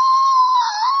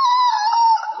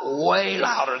 way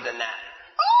louder than that.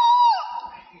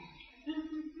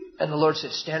 And the Lord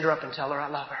said, stand her up and tell her I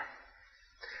love her.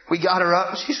 We got her up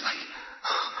and she's like,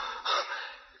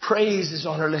 praise is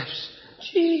on her lips.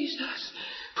 Jesus.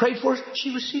 Prayed for her.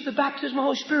 She received the baptism of the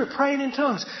Holy Spirit, praying in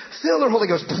tongues. Filled her Holy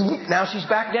Ghost. Now she's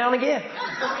back down again.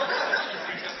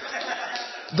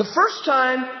 The first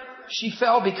time she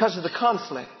fell because of the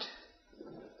conflict.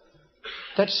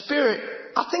 That spirit,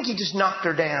 I think he just knocked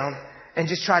her down and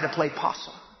just tried to play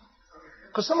possum.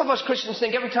 Because some of us Christians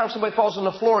think every time somebody falls on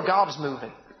the floor, God's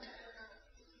moving.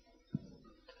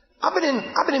 I've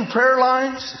been in prayer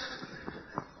lines.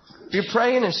 You're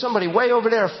praying and somebody way over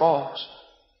there falls.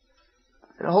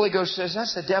 And the Holy Ghost says,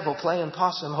 that's the devil playing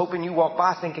possum, hoping you walk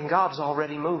by thinking God's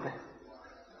already moving.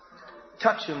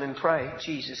 Touch him and pray in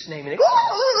Jesus' name. And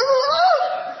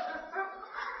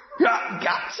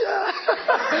gotcha.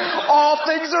 All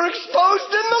things are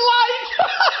exposed in the light.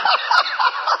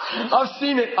 I've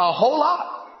seen it a whole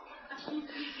lot.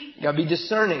 You gotta be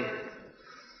discerning.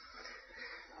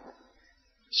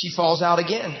 She falls out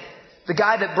again. The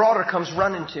guy that brought her comes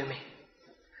running to me.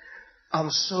 I'm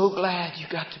so glad you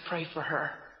got to pray for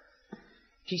her.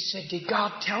 He said, did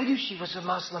God tell you she was a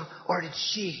Muslim or did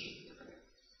she?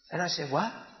 And I said,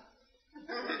 what?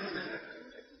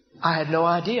 I had no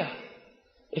idea.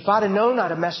 If I'd have known,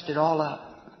 I'd have messed it all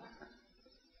up.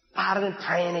 I'd have been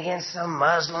praying against some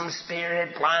Muslim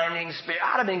spirit, blinding spirit.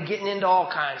 I'd have been getting into all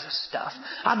kinds of stuff.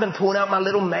 I'd been pulling out my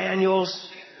little manuals.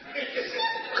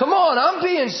 Come on, I'm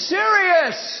being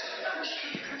serious.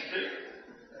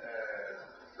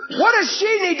 What does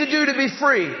she need to do to be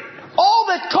free? All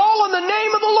that call on the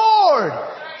name of the Lord.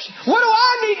 What do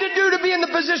I need to do to be in the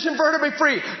position for her to be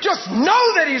free? Just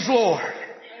know that He's Lord.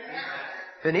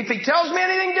 And if He tells me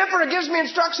anything different or gives me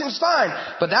instructions, fine.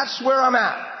 But that's where I'm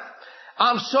at.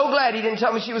 I'm so glad He didn't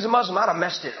tell me she was a Muslim. I'd have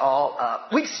messed it all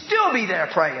up. We'd still be there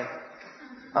praying.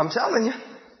 I'm telling you.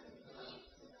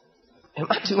 Am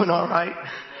I doing all right?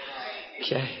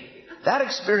 Okay. That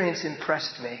experience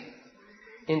impressed me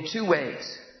in two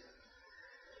ways.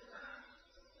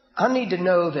 I need to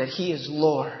know that He is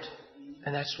Lord.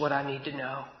 And that's what I need to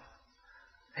know.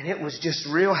 And it was just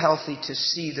real healthy to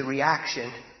see the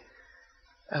reaction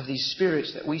of these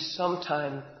spirits that we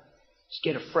sometimes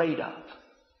get afraid of.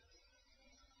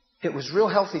 It was real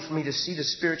healthy for me to see the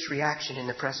Spirit's reaction in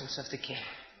the presence of the King.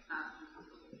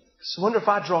 So I wonder if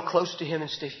I draw close to Him and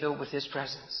stay filled with His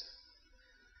presence.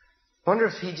 I wonder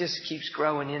if He just keeps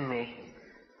growing in me.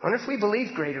 I wonder if we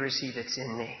believe greater is He that's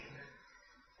in me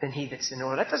than he that's in the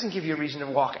world. That doesn't give you a reason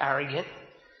to walk arrogant,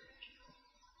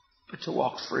 but to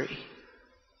walk free.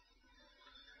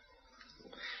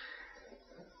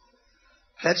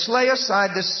 Let's lay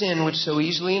aside the sin which so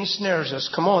easily ensnares us.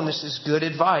 Come on, this is good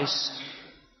advice.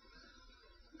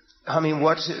 I mean,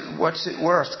 what's it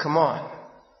worth? Come on.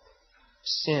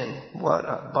 Sin. What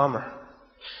a bummer.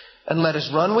 And let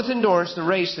us run with endurance the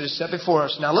race that is set before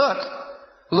us. Now look.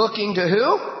 Looking to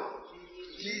who?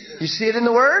 Jesus. You see it in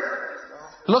the Word?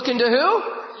 Looking to who?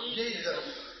 Jesus.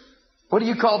 What are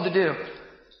you called to do?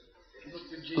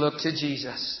 Look to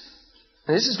Jesus.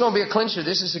 And this is going to be a clincher.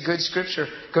 This is a good scripture.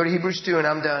 Go to Hebrews 2 and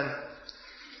I'm done.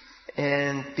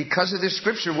 And because of this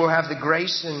scripture, we'll have the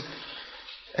grace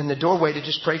and the doorway to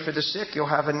just pray for the sick. You'll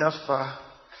have enough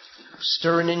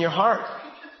stirring in your heart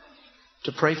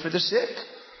to pray for the sick.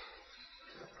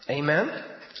 Amen?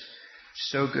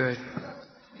 So good.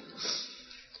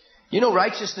 You know,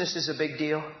 righteousness is a big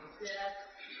deal.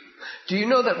 Do you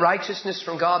know that righteousness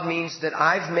from God means that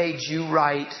I've made you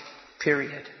right,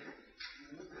 period?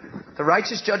 The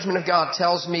righteous judgment of God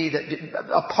tells me that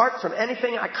apart from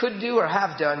anything I could do or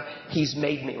have done, He's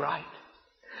made me right.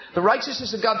 The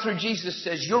righteousness of God through Jesus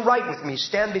says, you're right with me.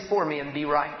 Stand before me and be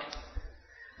right.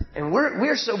 And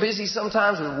we're so busy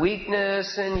sometimes with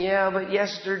weakness and yeah, but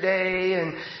yesterday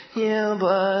and yeah,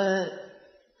 but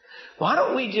why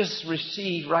don't we just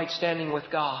receive right standing with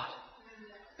God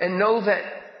and know that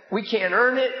we can't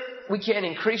earn it, we can't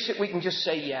increase it, we can just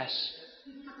say yes.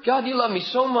 God, you love me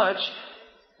so much.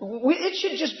 It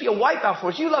should just be a wipeout for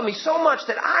us. You love me so much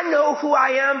that I know who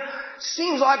I am.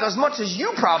 Seems like as much as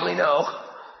you probably know.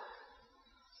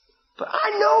 But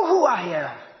I know who I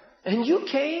am. And you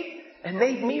came and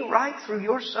made me right through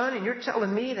your Son. And you're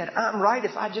telling me that I'm right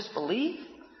if I just believe?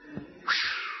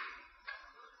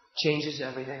 Changes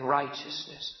everything.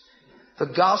 Righteousness. The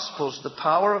gospel's the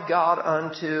power of God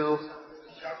unto...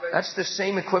 That's the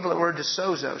same equivalent word to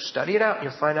sozo. Study it out and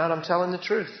you'll find out I'm telling the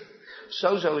truth.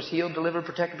 Sozo is healed, delivered,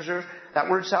 protected, preserved. That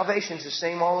word salvation is the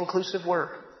same all-inclusive word.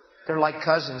 They're like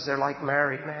cousins. They're like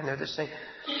married, man. They're the same.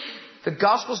 The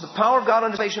gospel is the power of God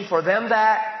unto salvation for them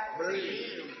that believe.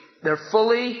 They're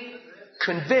fully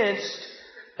convinced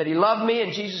that He loved me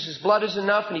and Jesus' blood is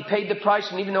enough and He paid the price.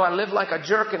 And even though I live like a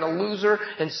jerk and a loser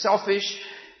and selfish,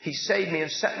 He saved me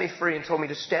and set me free and told me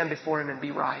to stand before Him and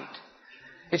be right.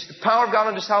 It's the power of God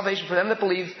unto salvation for them that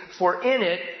believe, for in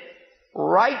it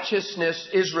righteousness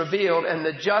is revealed, and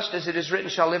the just, as it is written,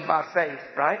 shall live by faith.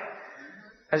 Right?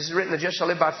 As it is written, the just shall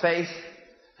live by faith,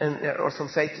 or from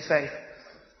faith to faith.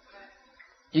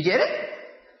 You get it?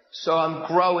 So I'm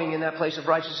growing in that place of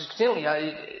righteousness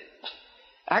continually.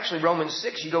 Actually, Romans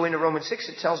 6, you go into Romans 6,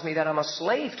 it tells me that I'm a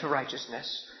slave to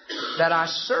righteousness, that I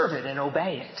serve it and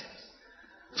obey it.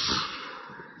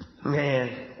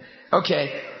 Man.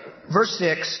 Okay. Verse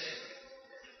 6.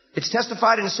 It's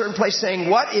testified in a certain place saying,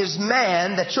 what is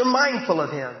man that you're mindful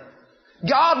of him?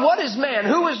 God, what is man?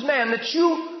 Who is man that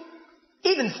you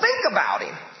even think about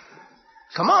him?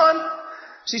 Come on.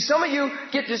 See, some of you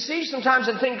get deceived sometimes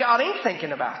and think God ain't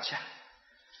thinking about you.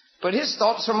 But His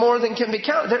thoughts are more than can be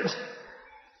counted.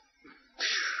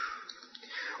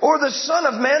 Or the Son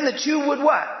of Man that you would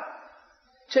what?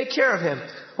 Take care of him.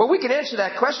 Well, we can answer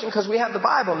that question because we have the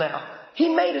Bible now. He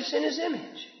made us in His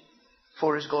image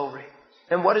for His glory.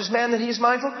 And what is man that He is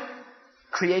mindful?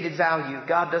 Created value.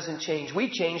 God doesn't change. We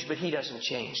change, but He doesn't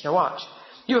change. Now watch.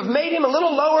 You have made Him a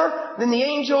little lower than the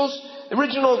angels. The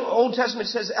original Old Testament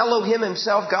says Elohim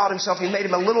Himself, God Himself. He made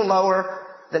Him a little lower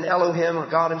than Elohim or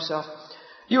God Himself.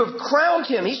 You have crowned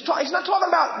Him. He's not talking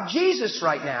about Jesus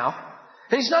right now.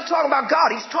 And He's not talking about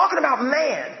God. He's talking about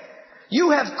man.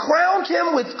 You have crowned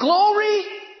Him with glory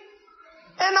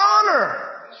and honor.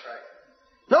 That's right.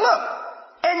 Now look.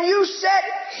 And you set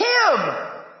Him.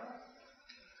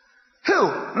 Who?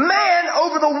 Man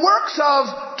over the works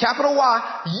of, capital Y,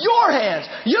 your hands.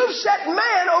 You've set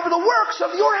man over the works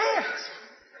of your hands.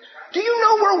 Do you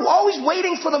know we're always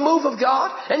waiting for the move of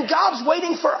God? And God's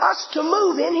waiting for us to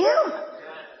move in Him.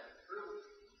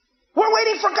 We're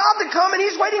waiting for God to come, and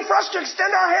He's waiting for us to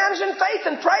extend our hands in faith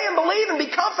and pray and believe and be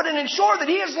confident and sure that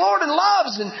He is Lord and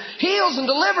loves and heals and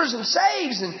delivers and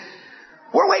saves. And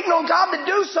we're waiting on God to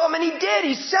do something, and He did.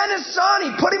 He sent His Son.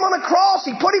 He put Him on the cross.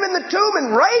 He put Him in the tomb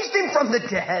and raised Him from the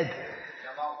dead.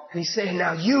 And He's saying,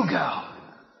 now you go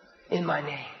in my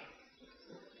name.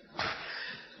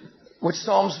 What is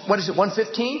it,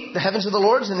 115? The heavens are the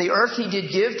Lord's, and the earth He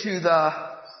did give to the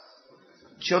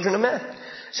children of men.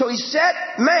 So He set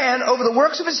man over the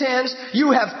works of His hands.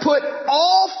 You have put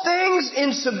all things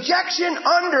in subjection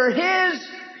under His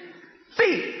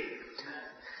feet.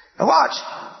 Now watch.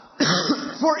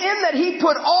 For in that He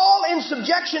put all in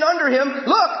subjection under Him,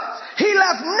 look, He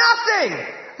left nothing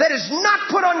that is not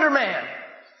put under man.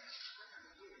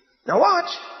 Now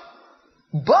watch.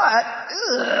 But,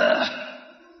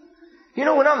 you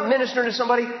know, when I'm ministering to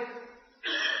somebody,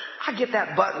 I get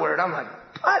that but word. I'm like,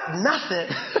 but nothing.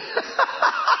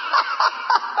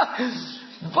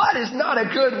 But is not a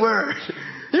good word.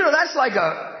 You know, that's like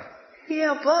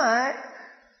yeah, but.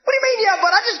 What do you mean, yeah,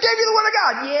 but? I just gave you the word of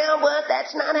God. Yeah, but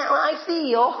that's not how I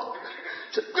feel.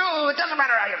 Oh, it doesn't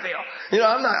matter how you feel. You know,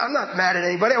 I'm not mad at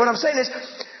anybody. What I'm saying is,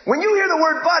 when you hear the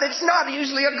word but, it's not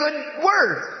usually a good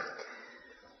word.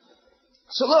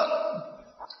 So look,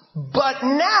 but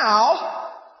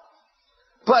now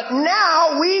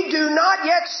we do not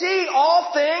yet see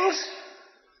all things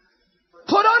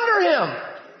put under Him.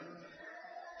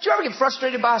 Did you ever get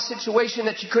frustrated by a situation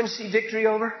that you couldn't see victory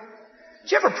over?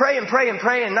 Did you ever pray and pray and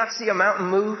pray and not see a mountain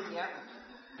move? Yeah.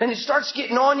 And it starts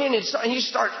getting on you, and you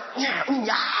start,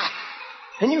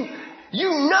 and you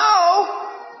know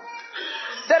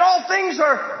that all things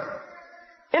are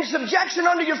in subjection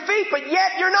under your feet, but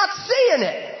yet you're not seeing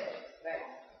it.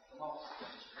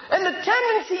 And the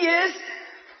tendency is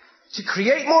to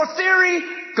create more theory,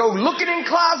 go looking in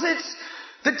closets.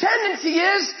 The tendency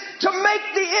is to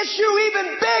make the issue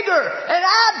even bigger and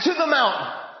add to the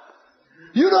mountain.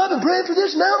 You know, I've been praying for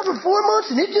this mountain for 4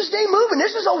 months and it just ain't moving.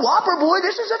 This is a whopper, boy.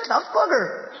 This is a tough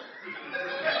bugger.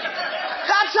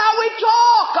 That's how we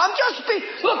talk.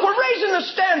 Look, we're raising the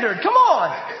standard. Come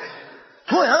on.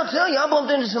 Boy, I'll tell you, I bumped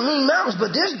into some mean mountains,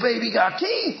 but this baby got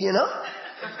teeth, you know.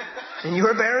 And you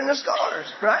were bearing the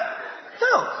scars, right?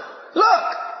 No. Look.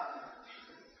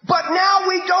 But now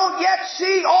we don't yet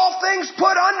see all things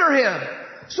put under Him.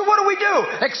 So what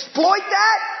do? Exploit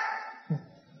that?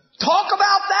 Talk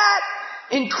about that?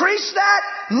 Increase that?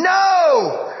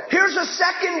 No. Here's a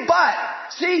second but.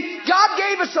 See, God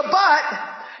gave us a but,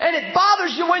 and it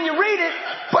bothers you when you read it,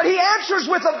 but He answers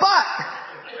with a but.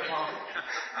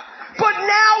 But But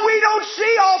now we don't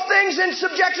see all things in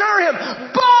subjection under Him.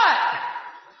 But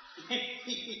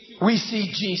we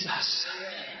see Jesus.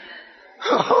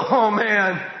 Oh,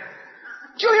 man.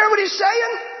 Do you hear what He's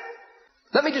saying?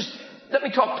 Let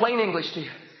me talk plain English to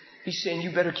you. He's saying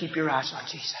you better keep your eyes on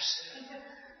Jesus.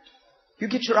 You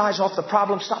get your eyes off the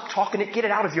problem, stop talking it, get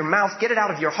it out of your mouth, get it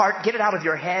out of your heart, get it out of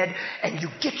your head, and you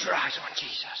get your eyes on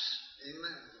Jesus.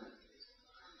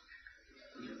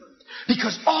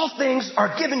 Because all things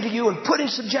are given to you and put in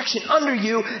subjection under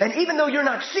you, and even though you're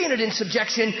not seeing it in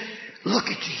subjection, look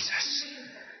at Jesus.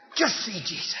 Just see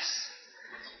Jesus.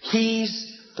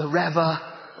 He's the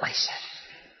revelation.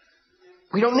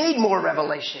 We don't need more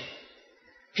revelation.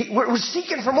 We're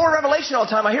seeking for more revelation all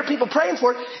the time. I hear people praying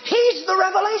for it. He's the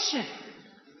revelation.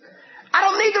 I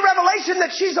don't need the revelation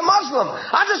that she's a Muslim.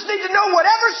 I just need to know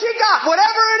whatever she got,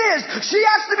 whatever it is, she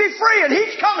has to be free and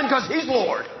He's coming because He's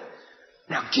Lord.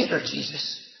 Now get her,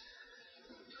 Jesus.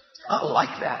 I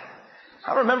like that.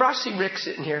 I remember I see Rick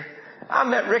sitting here. I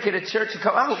met Rick at a church.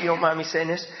 I hope you don't mind me saying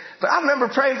this, but I remember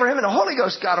praying for him and the Holy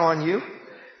Ghost got on you.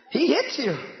 He hit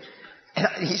you.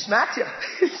 And he smacked you.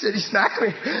 He said he smacked me.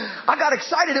 I got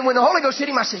excited, and when the Holy Ghost hit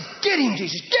him, I said, "Get him,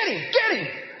 Jesus! Get him! Get him!"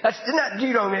 That's not, maybe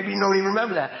you don't even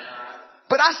remember that.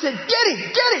 But I said, "Get him!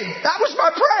 Get him!" That was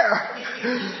my prayer.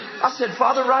 I said,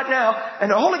 "Father, right now," and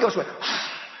the Holy Ghost went,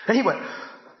 and he went,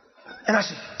 and I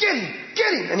said, "Get him!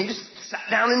 Get him!" And he just sat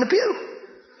down in the pew.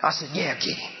 I said, "Yeah,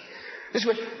 get him." This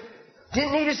went,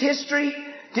 didn't need his history,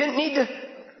 didn't need to.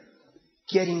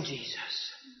 Get him,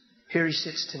 Jesus. Here he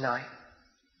sits tonight.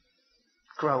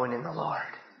 Growing in the Lord.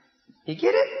 You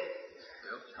get it?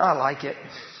 I like it.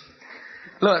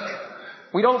 Look,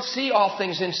 we don't see all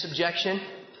things in subjection,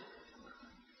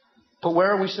 but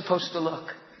where are we supposed to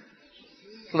look?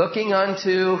 Looking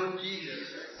unto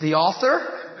the author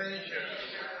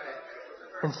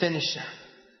and finisher.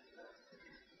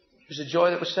 There's a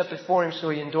joy that was set before Him, so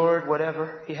He endured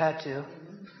whatever He had to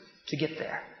get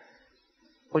there.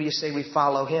 What do you say we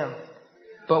follow Him?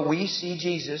 But we see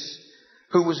Jesus,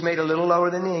 who was made a little lower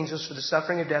than the angels for the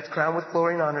suffering of death, crowned with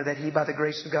glory and honor, that He by the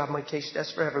grace of God might taste death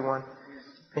for everyone.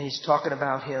 And He's talking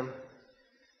about Him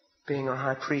being our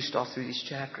high priest all through these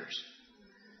chapters.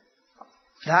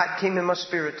 That came in my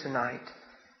spirit tonight.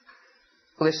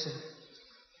 Listen,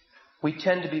 we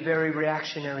tend to be very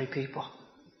reactionary people.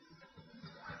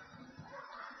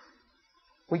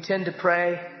 We tend to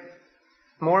pray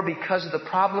more because of the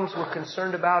problems we're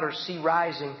concerned about or see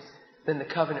rising than the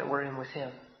covenant we're in with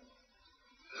Him.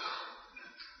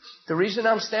 The reason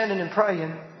I'm standing and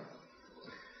praying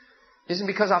isn't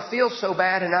because I feel so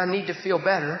bad and I need to feel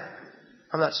better.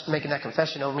 I'm not making that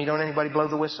confession over me. Don't anybody blow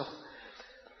the whistle.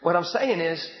 What I'm saying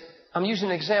is, I'm using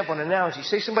an example, an analogy.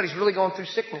 Say somebody's really going through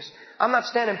sickness. I'm not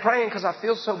standing praying because I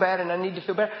feel so bad and I need to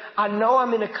feel better. I know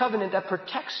I'm in a covenant that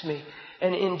protects me.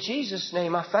 And in Jesus'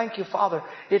 name, I thank You, Father.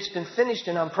 It's been finished,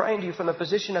 and I'm praying to You from a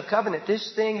position of covenant.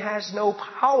 This thing has no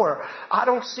power. I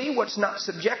don't see what's not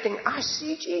subjecting. I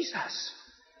see Jesus.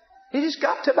 It has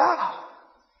got to bow.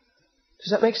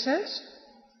 Does that make sense?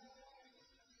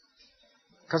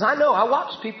 Because I know I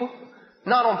watch people,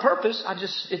 not on purpose.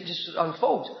 It just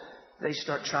unfolds. They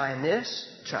start trying this,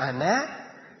 trying that,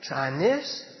 trying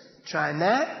this, trying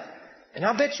that. And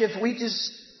I bet you if we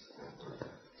just...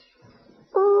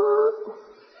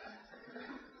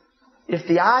 If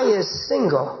the eye is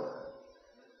single,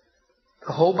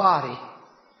 the whole body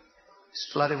is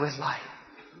flooded with light.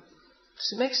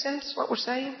 Does it make sense what we're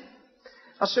saying?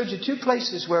 I showed you two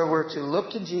places where we're to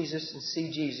look to Jesus and see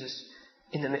Jesus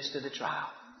in the midst of the trial.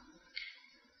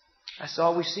 That's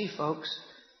all we see, folks.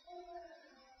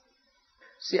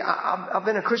 See, I've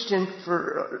been a Christian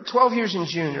for 12 years in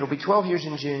June. It'll be 12 years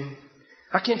in June.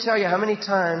 I can't tell you how many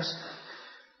times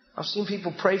I've seen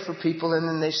people pray for people and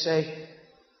then they say,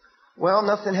 "Well,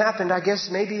 nothing happened. I guess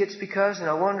maybe it's because, and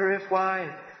I wonder if why,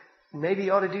 and maybe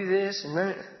you ought to do this."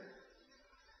 And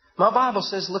my Bible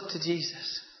says, look to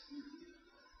Jesus.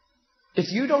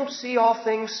 If you don't see all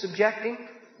things subjecting,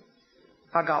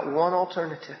 I got one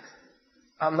alternative.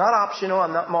 I'm not optional.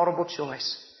 I'm not multiple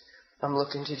choice. I'm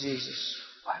looking to Jesus.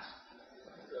 What?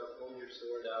 Pull your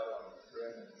sword out on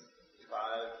Romans 5,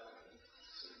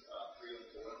 3 and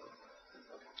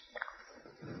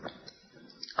 4.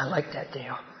 I like that,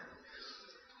 Dale.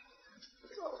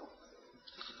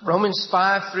 Romans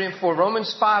 5, 3 and 4.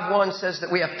 Romans 5, 1 says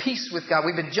that we have peace with God.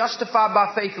 We've been justified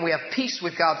by faith and we have peace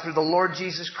with God through the Lord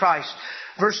Jesus Christ.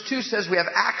 Verse 2 says we have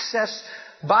access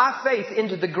by faith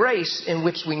into the grace in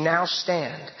which we now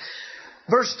stand.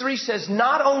 Verse 3 says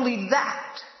not only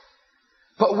that,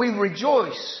 but we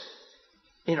rejoice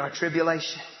in our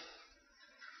tribulation.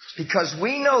 Because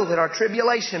we know that our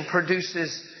tribulation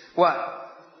produces what?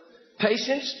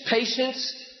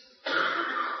 Patience,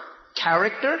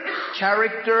 character,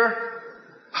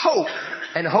 hope.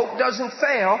 And hope doesn't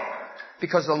fail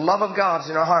because the love of God's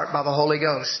in our heart by the Holy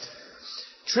Ghost.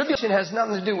 Tribulation has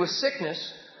nothing to do with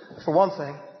sickness, for one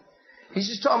thing. He's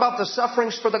just talking about the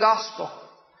sufferings for the gospel.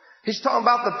 He's talking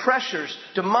about the pressures,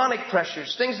 demonic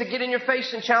pressures, things that get in your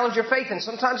face and challenge your faith. And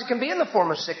sometimes it can be in the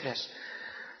form of sickness.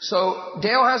 So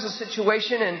Dale has a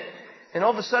situation and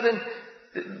all of a sudden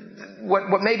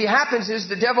what maybe happens is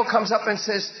the devil comes up and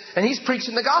says, and he's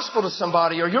preaching the gospel to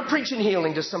somebody, or you're preaching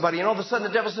healing to somebody, and all of a sudden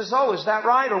the devil says, oh, is that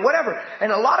right? Or whatever.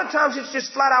 And a lot of times it's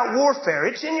just flat out warfare.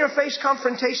 It's in your face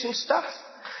confrontation stuff.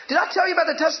 Did I tell you about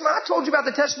the testimony? I told you about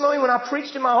the testimony when I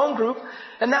preached in my home group,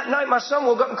 and that night my son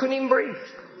woke up and couldn't even breathe.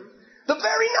 The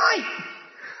very night.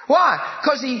 Why?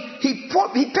 Because he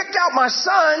picked out my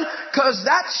son because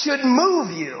that should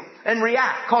move you and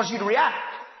cause you to react.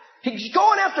 He's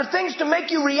going after things to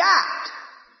make you react.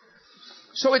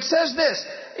 So it says this.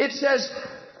 It says,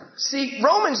 see,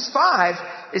 Romans 5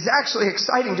 is actually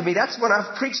exciting to me. That's when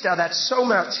I've preached out that so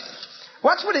much.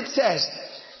 Watch what it says.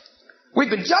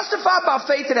 We've been justified by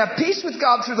faith and have peace with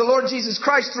God through the Lord Jesus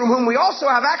Christ, through whom we also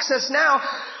have access now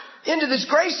into this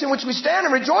grace in which we stand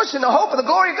and rejoice in the hope of the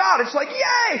glory of God. It's like,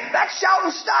 yay, that's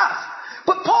shouting stuff.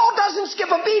 But Paul doesn't skip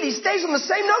a beat. He stays on the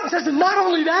same note and says, and not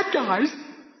only that, guys.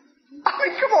 I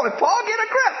mean, come on, Paul, get a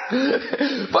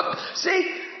grip. But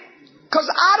see, because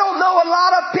I don't know a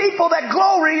lot of people that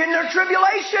glory in their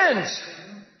tribulations.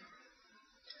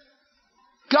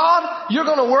 God, you're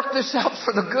going to work this out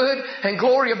for the good and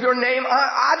glory of your name.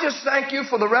 I just thank you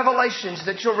for the revelations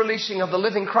that you're releasing of the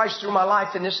living Christ through my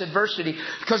life in this adversity,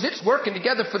 because it's working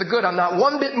together for the good. I'm not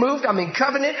one bit moved. I'm in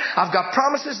covenant. I've got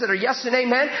promises that are yes and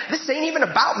amen. This ain't even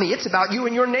about me. It's about you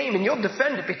and your name, and you'll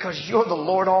defend it because you're the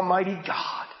Lord Almighty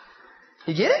God.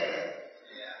 You get it?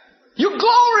 You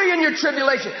glory in your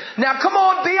tribulation. Now come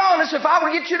on, be honest. If I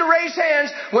were to get you to raise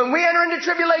hands, when we enter into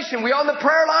tribulation, we're on the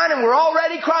prayer line and we're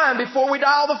already crying before we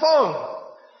dial the phone.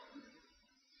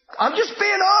 I'm just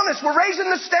being honest. We're raising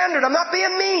the standard. I'm not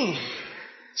being mean.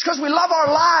 It's because we love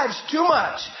our lives too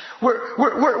much.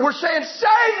 We're saying,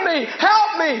 save me,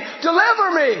 help me, deliver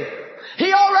me.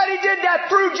 He already did that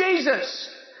through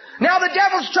Jesus. Now the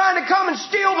devil's trying to come and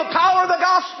steal the power of the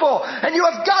gospel. And you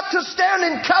have got to stand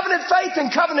in covenant faith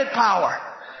and covenant power.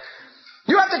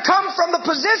 You have to come from the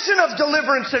position of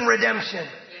deliverance and redemption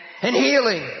and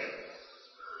healing.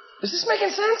 Is this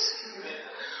making sense?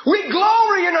 We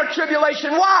glory in our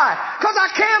tribulation. Why? Because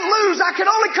I can't lose. I can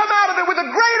only come out of it with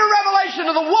a greater revelation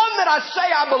of the one that I say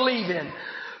I believe in.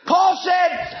 Paul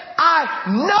said, I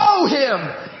know him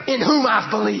in whom I've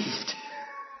believed.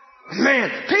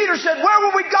 Man, Peter said, where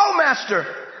will we go, Master?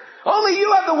 Only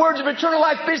you have the words of eternal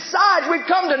life. Besides, we've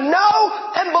come to know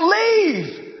and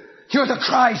believe you're the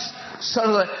Christ, Son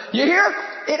of the... You hear?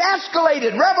 It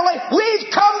escalated. Revelation. We've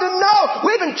come to know.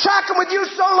 We've been tracking with you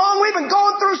so long. We've been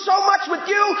going through so much with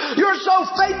you. You're so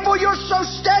faithful. You're so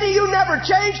steady. You never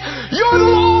change. You're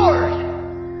the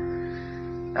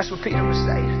Lord. That's what Peter was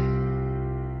saying.